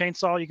Grandma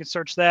Chainsaw. You can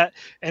search that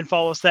and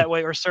follow us that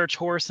way, or search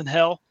Horus in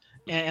Hell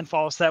and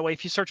follow us that way.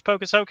 If you search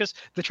Pocus Hocus,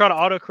 they try to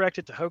autocorrect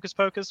it to Hocus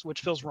Pocus,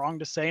 which feels wrong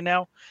to say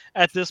now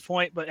at this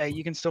point, but hey,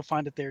 you can still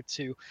find it there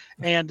too.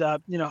 And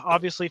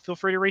obviously feel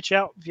free to reach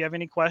out if you have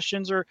any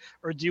questions or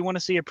do you want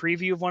to see a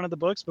preview of one of the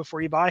books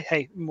before you buy.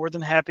 Hey, more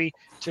than happy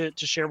to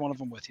share one of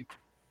them with you.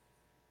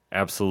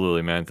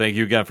 Absolutely, man. Thank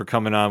you again for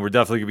coming on. We're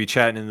definitely going to be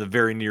chatting in the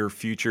very near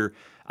future,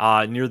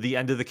 near the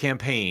end of the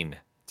campaign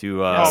to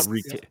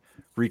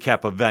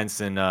recap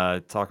events and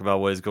talk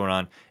about what is going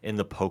on in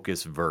the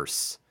Pocus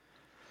verse.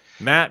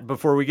 Matt,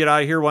 before we get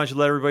out of here, why don't you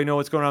let everybody know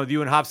what's going on with you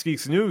and Hops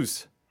Geeks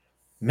News?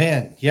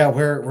 Man, yeah,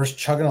 we're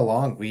chugging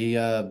along. We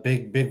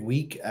big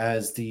week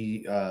as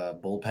the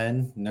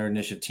bullpen Nerd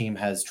Initiative team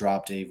has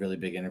dropped a really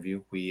big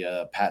interview. We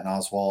Patton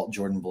Oswalt,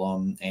 Jordan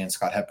Blum, and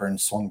Scott Hepburn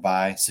swung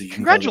by, so you can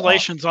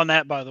Congratulations on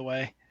that, by the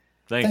way.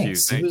 Thank you.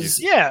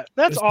 Yeah,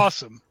 that's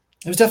awesome.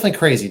 It was definitely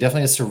crazy,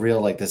 definitely a surreal,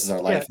 like this is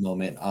our life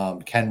moment.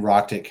 Ken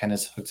rocked it, Ken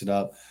has hooked it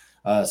up.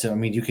 So I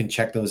mean, you can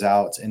check those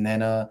out, and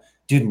then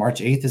dude,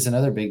 March 8th is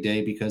another big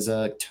day because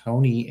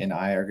Tony and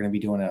I are going to be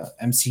doing a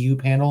MCU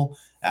panel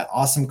at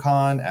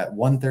AwesomeCon at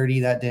 1:30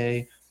 that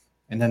day.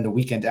 And then the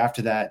weekend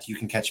after that, you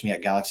can catch me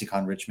at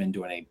GalaxyCon Richmond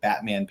doing a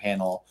Batman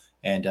panel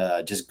and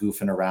just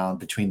goofing around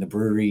between the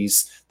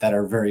breweries that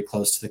are very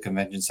close to the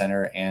convention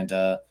center and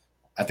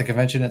at the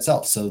convention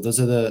itself. So those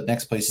are the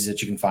next places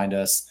that you can find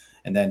us.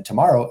 And then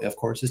tomorrow, of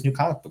course, is New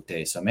Comic Book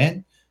Day. So,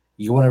 man,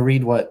 you want to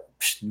read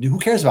who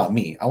cares about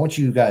me? I want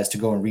you guys to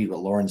go and read what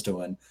Lauren's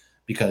doing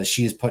because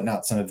she is putting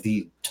out some of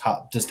the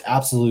top, just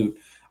absolute.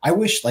 I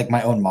wish like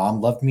my own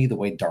mom loved me the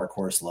way Dark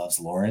Horse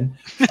loves Lauren.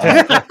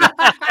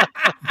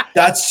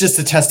 That's just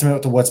a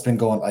testament to what's been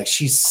going. Like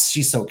she's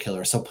so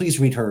killer. So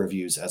please read her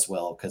reviews as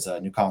well because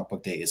New Comic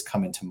Book Day is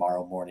coming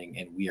tomorrow morning,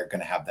 and we are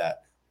going to have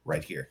that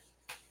right here.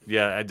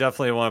 Yeah, I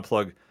definitely want to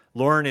plug.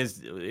 Lauren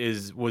was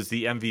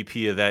the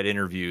MVP of that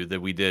interview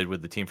that we did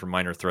with the team from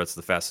Minor Threats,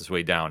 The Fastest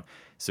Way Down.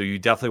 So you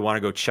definitely want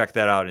to go check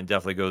that out and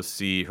definitely go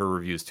see her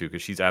reviews too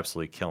because she's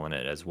absolutely killing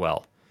it as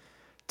well.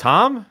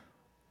 Tom,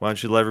 why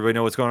don't you let everybody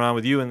know what's going on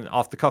with you and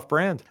Off the Cuff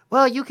Brand?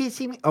 Well, you can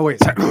see me. Oh wait,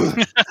 sorry.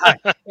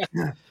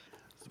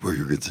 Where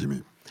you can see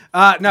me.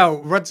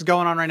 No, what's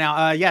going on right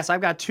now? Yes,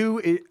 I've got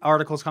 2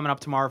 articles coming up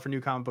tomorrow for New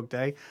Comic Book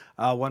Day.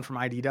 One from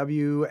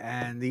IDW,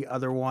 and the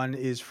other one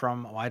is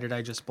from, why did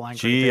I just blank?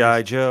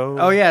 G.I. Joe.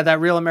 Oh, yeah, that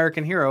real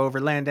American hero over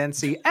land and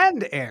sea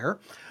and air.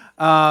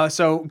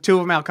 So 2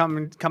 of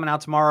them coming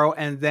out tomorrow.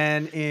 And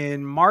then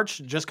in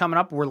March, just coming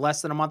up, we're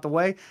less than a month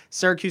away,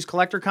 Syracuse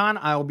Collector Con.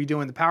 I will be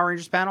doing the Power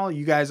Rangers panel.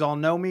 You guys all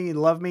know me,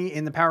 love me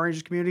in the Power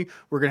Rangers community.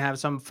 We're going to have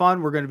some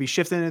fun. We're going to be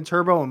shifting in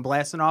turbo and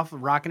blasting off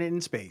and rocking it in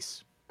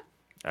space.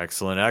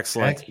 Excellent.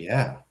 Heck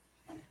yeah.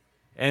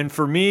 And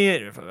for me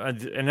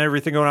and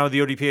everything going on with the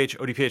ODPH,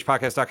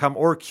 odphpodcast.com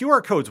or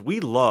QR codes. We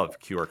love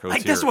QR codes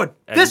like here this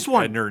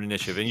one. At Nerd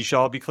Initiative. And you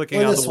shall be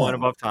clicking on the one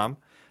above Tom.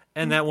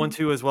 And that one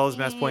too, as well as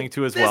Mass Playing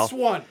too as well. This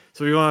one.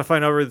 So if you want to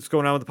find out what's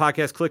going on with the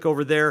podcast, click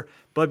over there.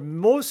 But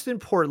most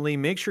importantly,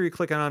 make sure you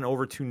click on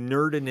over to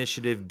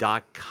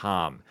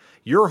nerdinitiative.com.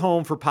 Your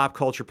home for pop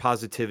culture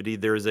positivity.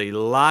 There's a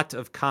lot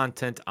of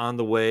content on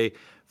the way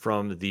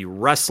from the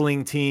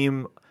wrestling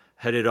team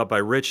headed up by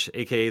Rich,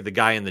 a.k.a. the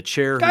guy in the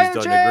chair, who's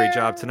done a great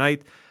job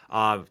tonight.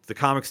 The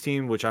comics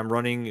team, which I'm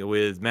running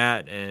with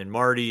Matt and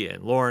Marty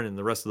and Lauren and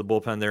the rest of the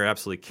bullpen, they're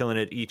absolutely killing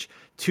it each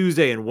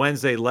Tuesday and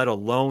Wednesday, let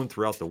alone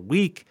throughout the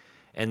week.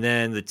 And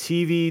then the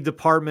TV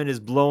department is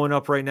blowing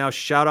up right now.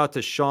 Shout out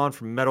to Sean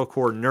from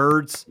Metalcore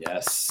Nerds.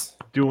 Yes.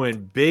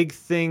 Doing big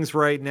things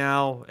right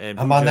now. And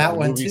I'm on that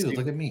one too.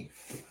 Look at me.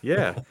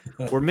 Yeah.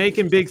 We're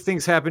making big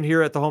things happen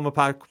here at the home of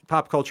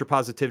pop culture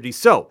positivity.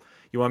 So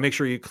you want to make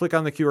sure you click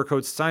on the QR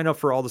code, sign up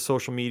for all the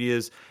social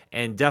medias,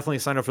 and definitely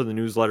sign up for the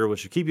newsletter,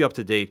 which will keep you up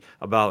to date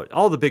about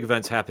all the big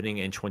events happening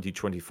in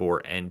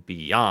 2024 and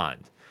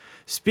beyond.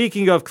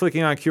 Speaking of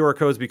clicking on QR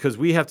codes, because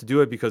we have to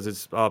do it because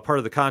it's part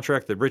of the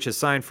contract that Rich has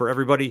signed for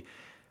everybody,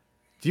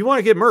 do you want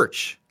to get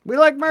merch? We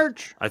like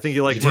merch. I think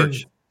you like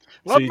merch.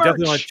 So you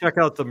definitely want to check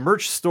out the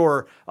merch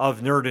store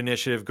of Nerd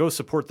Initiative. Go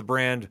support the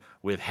brand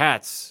with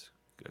hats,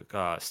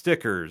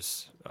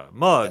 stickers,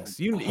 mugs.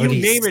 You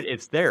name it,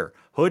 it's there.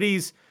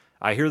 Hoodies.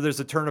 I hear there's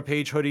a Turn a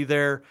Page hoodie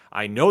there.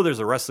 I know there's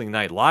a Wrestling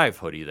Night Live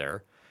hoodie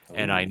there.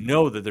 And I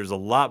know that there's a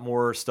lot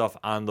more stuff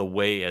on the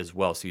way as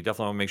well. So you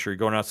definitely want to make sure you're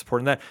going out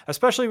supporting that,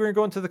 especially when you're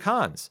going to the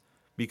cons,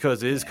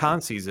 because it is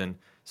con season.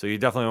 So you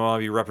definitely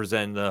want to be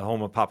representing the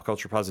home of pop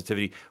culture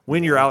positivity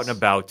when you're out and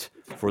about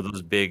for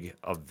those big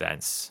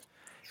events.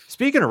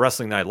 Speaking of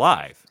Wrestling Night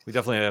Live, we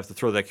definitely have to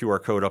throw that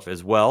QR code up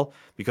as well,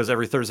 because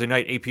every Thursday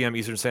night, 8 p.m.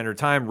 Eastern Standard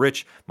Time,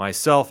 Rich,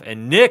 myself,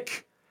 and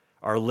Nick,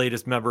 our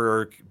latest member,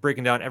 are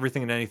breaking down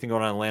everything and anything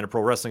going on in land of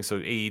pro wrestling.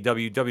 So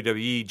AEW,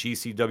 WWE,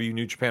 GCW,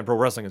 New Japan Pro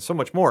Wrestling, and so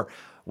much more.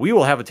 We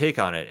will have a take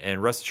on it,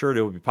 and rest assured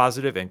it will be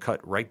positive and cut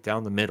right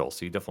down the middle.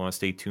 So you definitely want to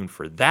stay tuned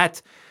for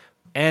that.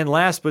 And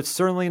last but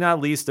certainly not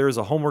least, there is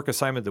a homework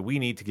assignment that we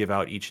need to give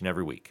out each and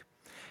every week.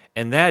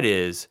 And that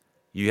is,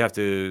 you have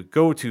to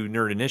go to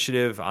Nerd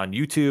Initiative on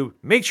YouTube.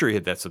 Make sure you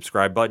hit that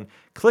subscribe button.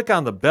 Click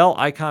on the bell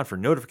icon for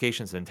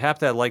notifications and tap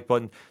that like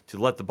button to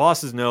let the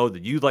bosses know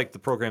that you like the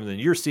program that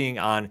you're seeing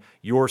on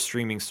your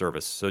streaming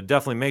service. So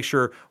definitely make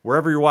sure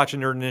wherever you're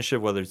watching Nerd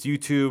Initiative, whether it's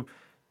YouTube,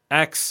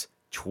 X,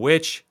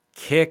 Twitch,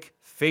 Kick,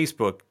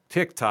 Facebook,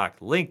 TikTok,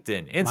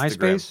 LinkedIn,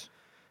 Instagram. MySpace?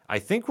 I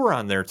think we're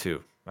on there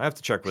too. I have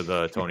to check with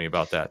Tony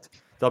about that.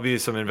 There'll be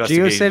some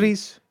investigation.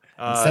 GeoCities?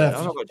 Instead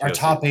of our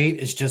top 8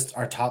 is just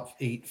our top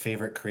 8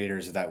 favorite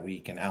creators of that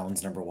week, and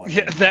Alan's number 1.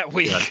 Yeah, that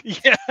week.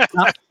 Yeah.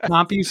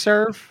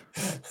 CompuServe?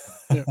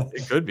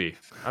 It could be.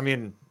 I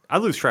mean, I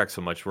lose track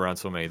so much. We're on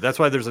so many. That's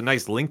why there's a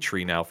nice link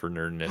tree now for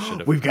Nerd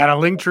Initiative. We've got a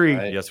link tree.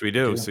 Right. Yes, we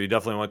do. So you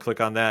definitely want to click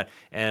on that,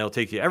 and it'll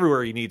take you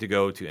everywhere you need to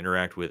go to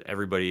interact with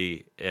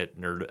everybody at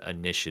Nerd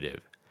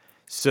Initiative.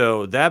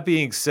 So that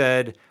being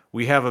said,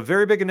 we have a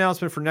very big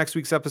announcement for next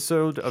week's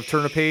episode of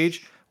Turn a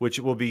Page, which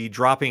will be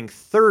dropping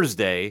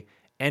Thursday.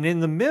 And in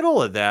the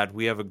middle of that,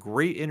 we have a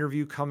great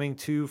interview coming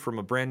from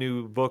a brand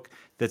new book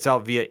that's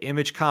out via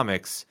Image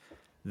Comics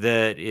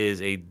that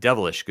is a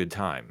devilish good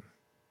time.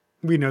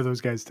 We know those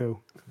guys too.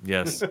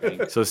 Yes.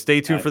 So stay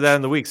tuned for that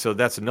in the week. So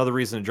that's another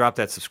reason to drop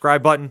that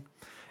subscribe button,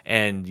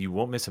 and you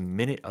won't miss a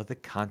minute of the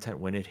content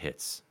when it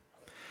hits.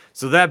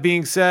 So that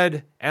being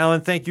said,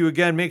 Alan, thank you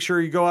again. Make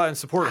sure you go out and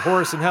support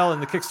Horus and Hell in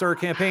the Kickstarter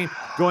campaign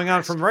going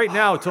on from right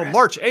now until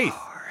March 8th.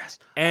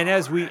 And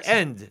as we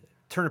end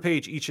Turn a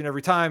Page each and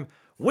every time,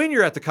 when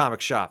you're at the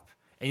comic shop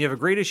and you have a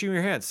great issue in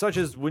your hands, such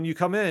as when you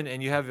come in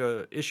and you have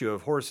an issue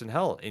of Horus and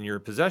Hell in your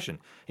possession,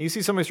 and you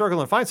see somebody struggle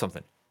and find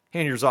something,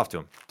 hand yours off to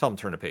them. Tell them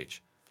to turn a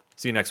page.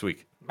 See you next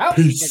week.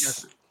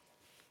 Peace.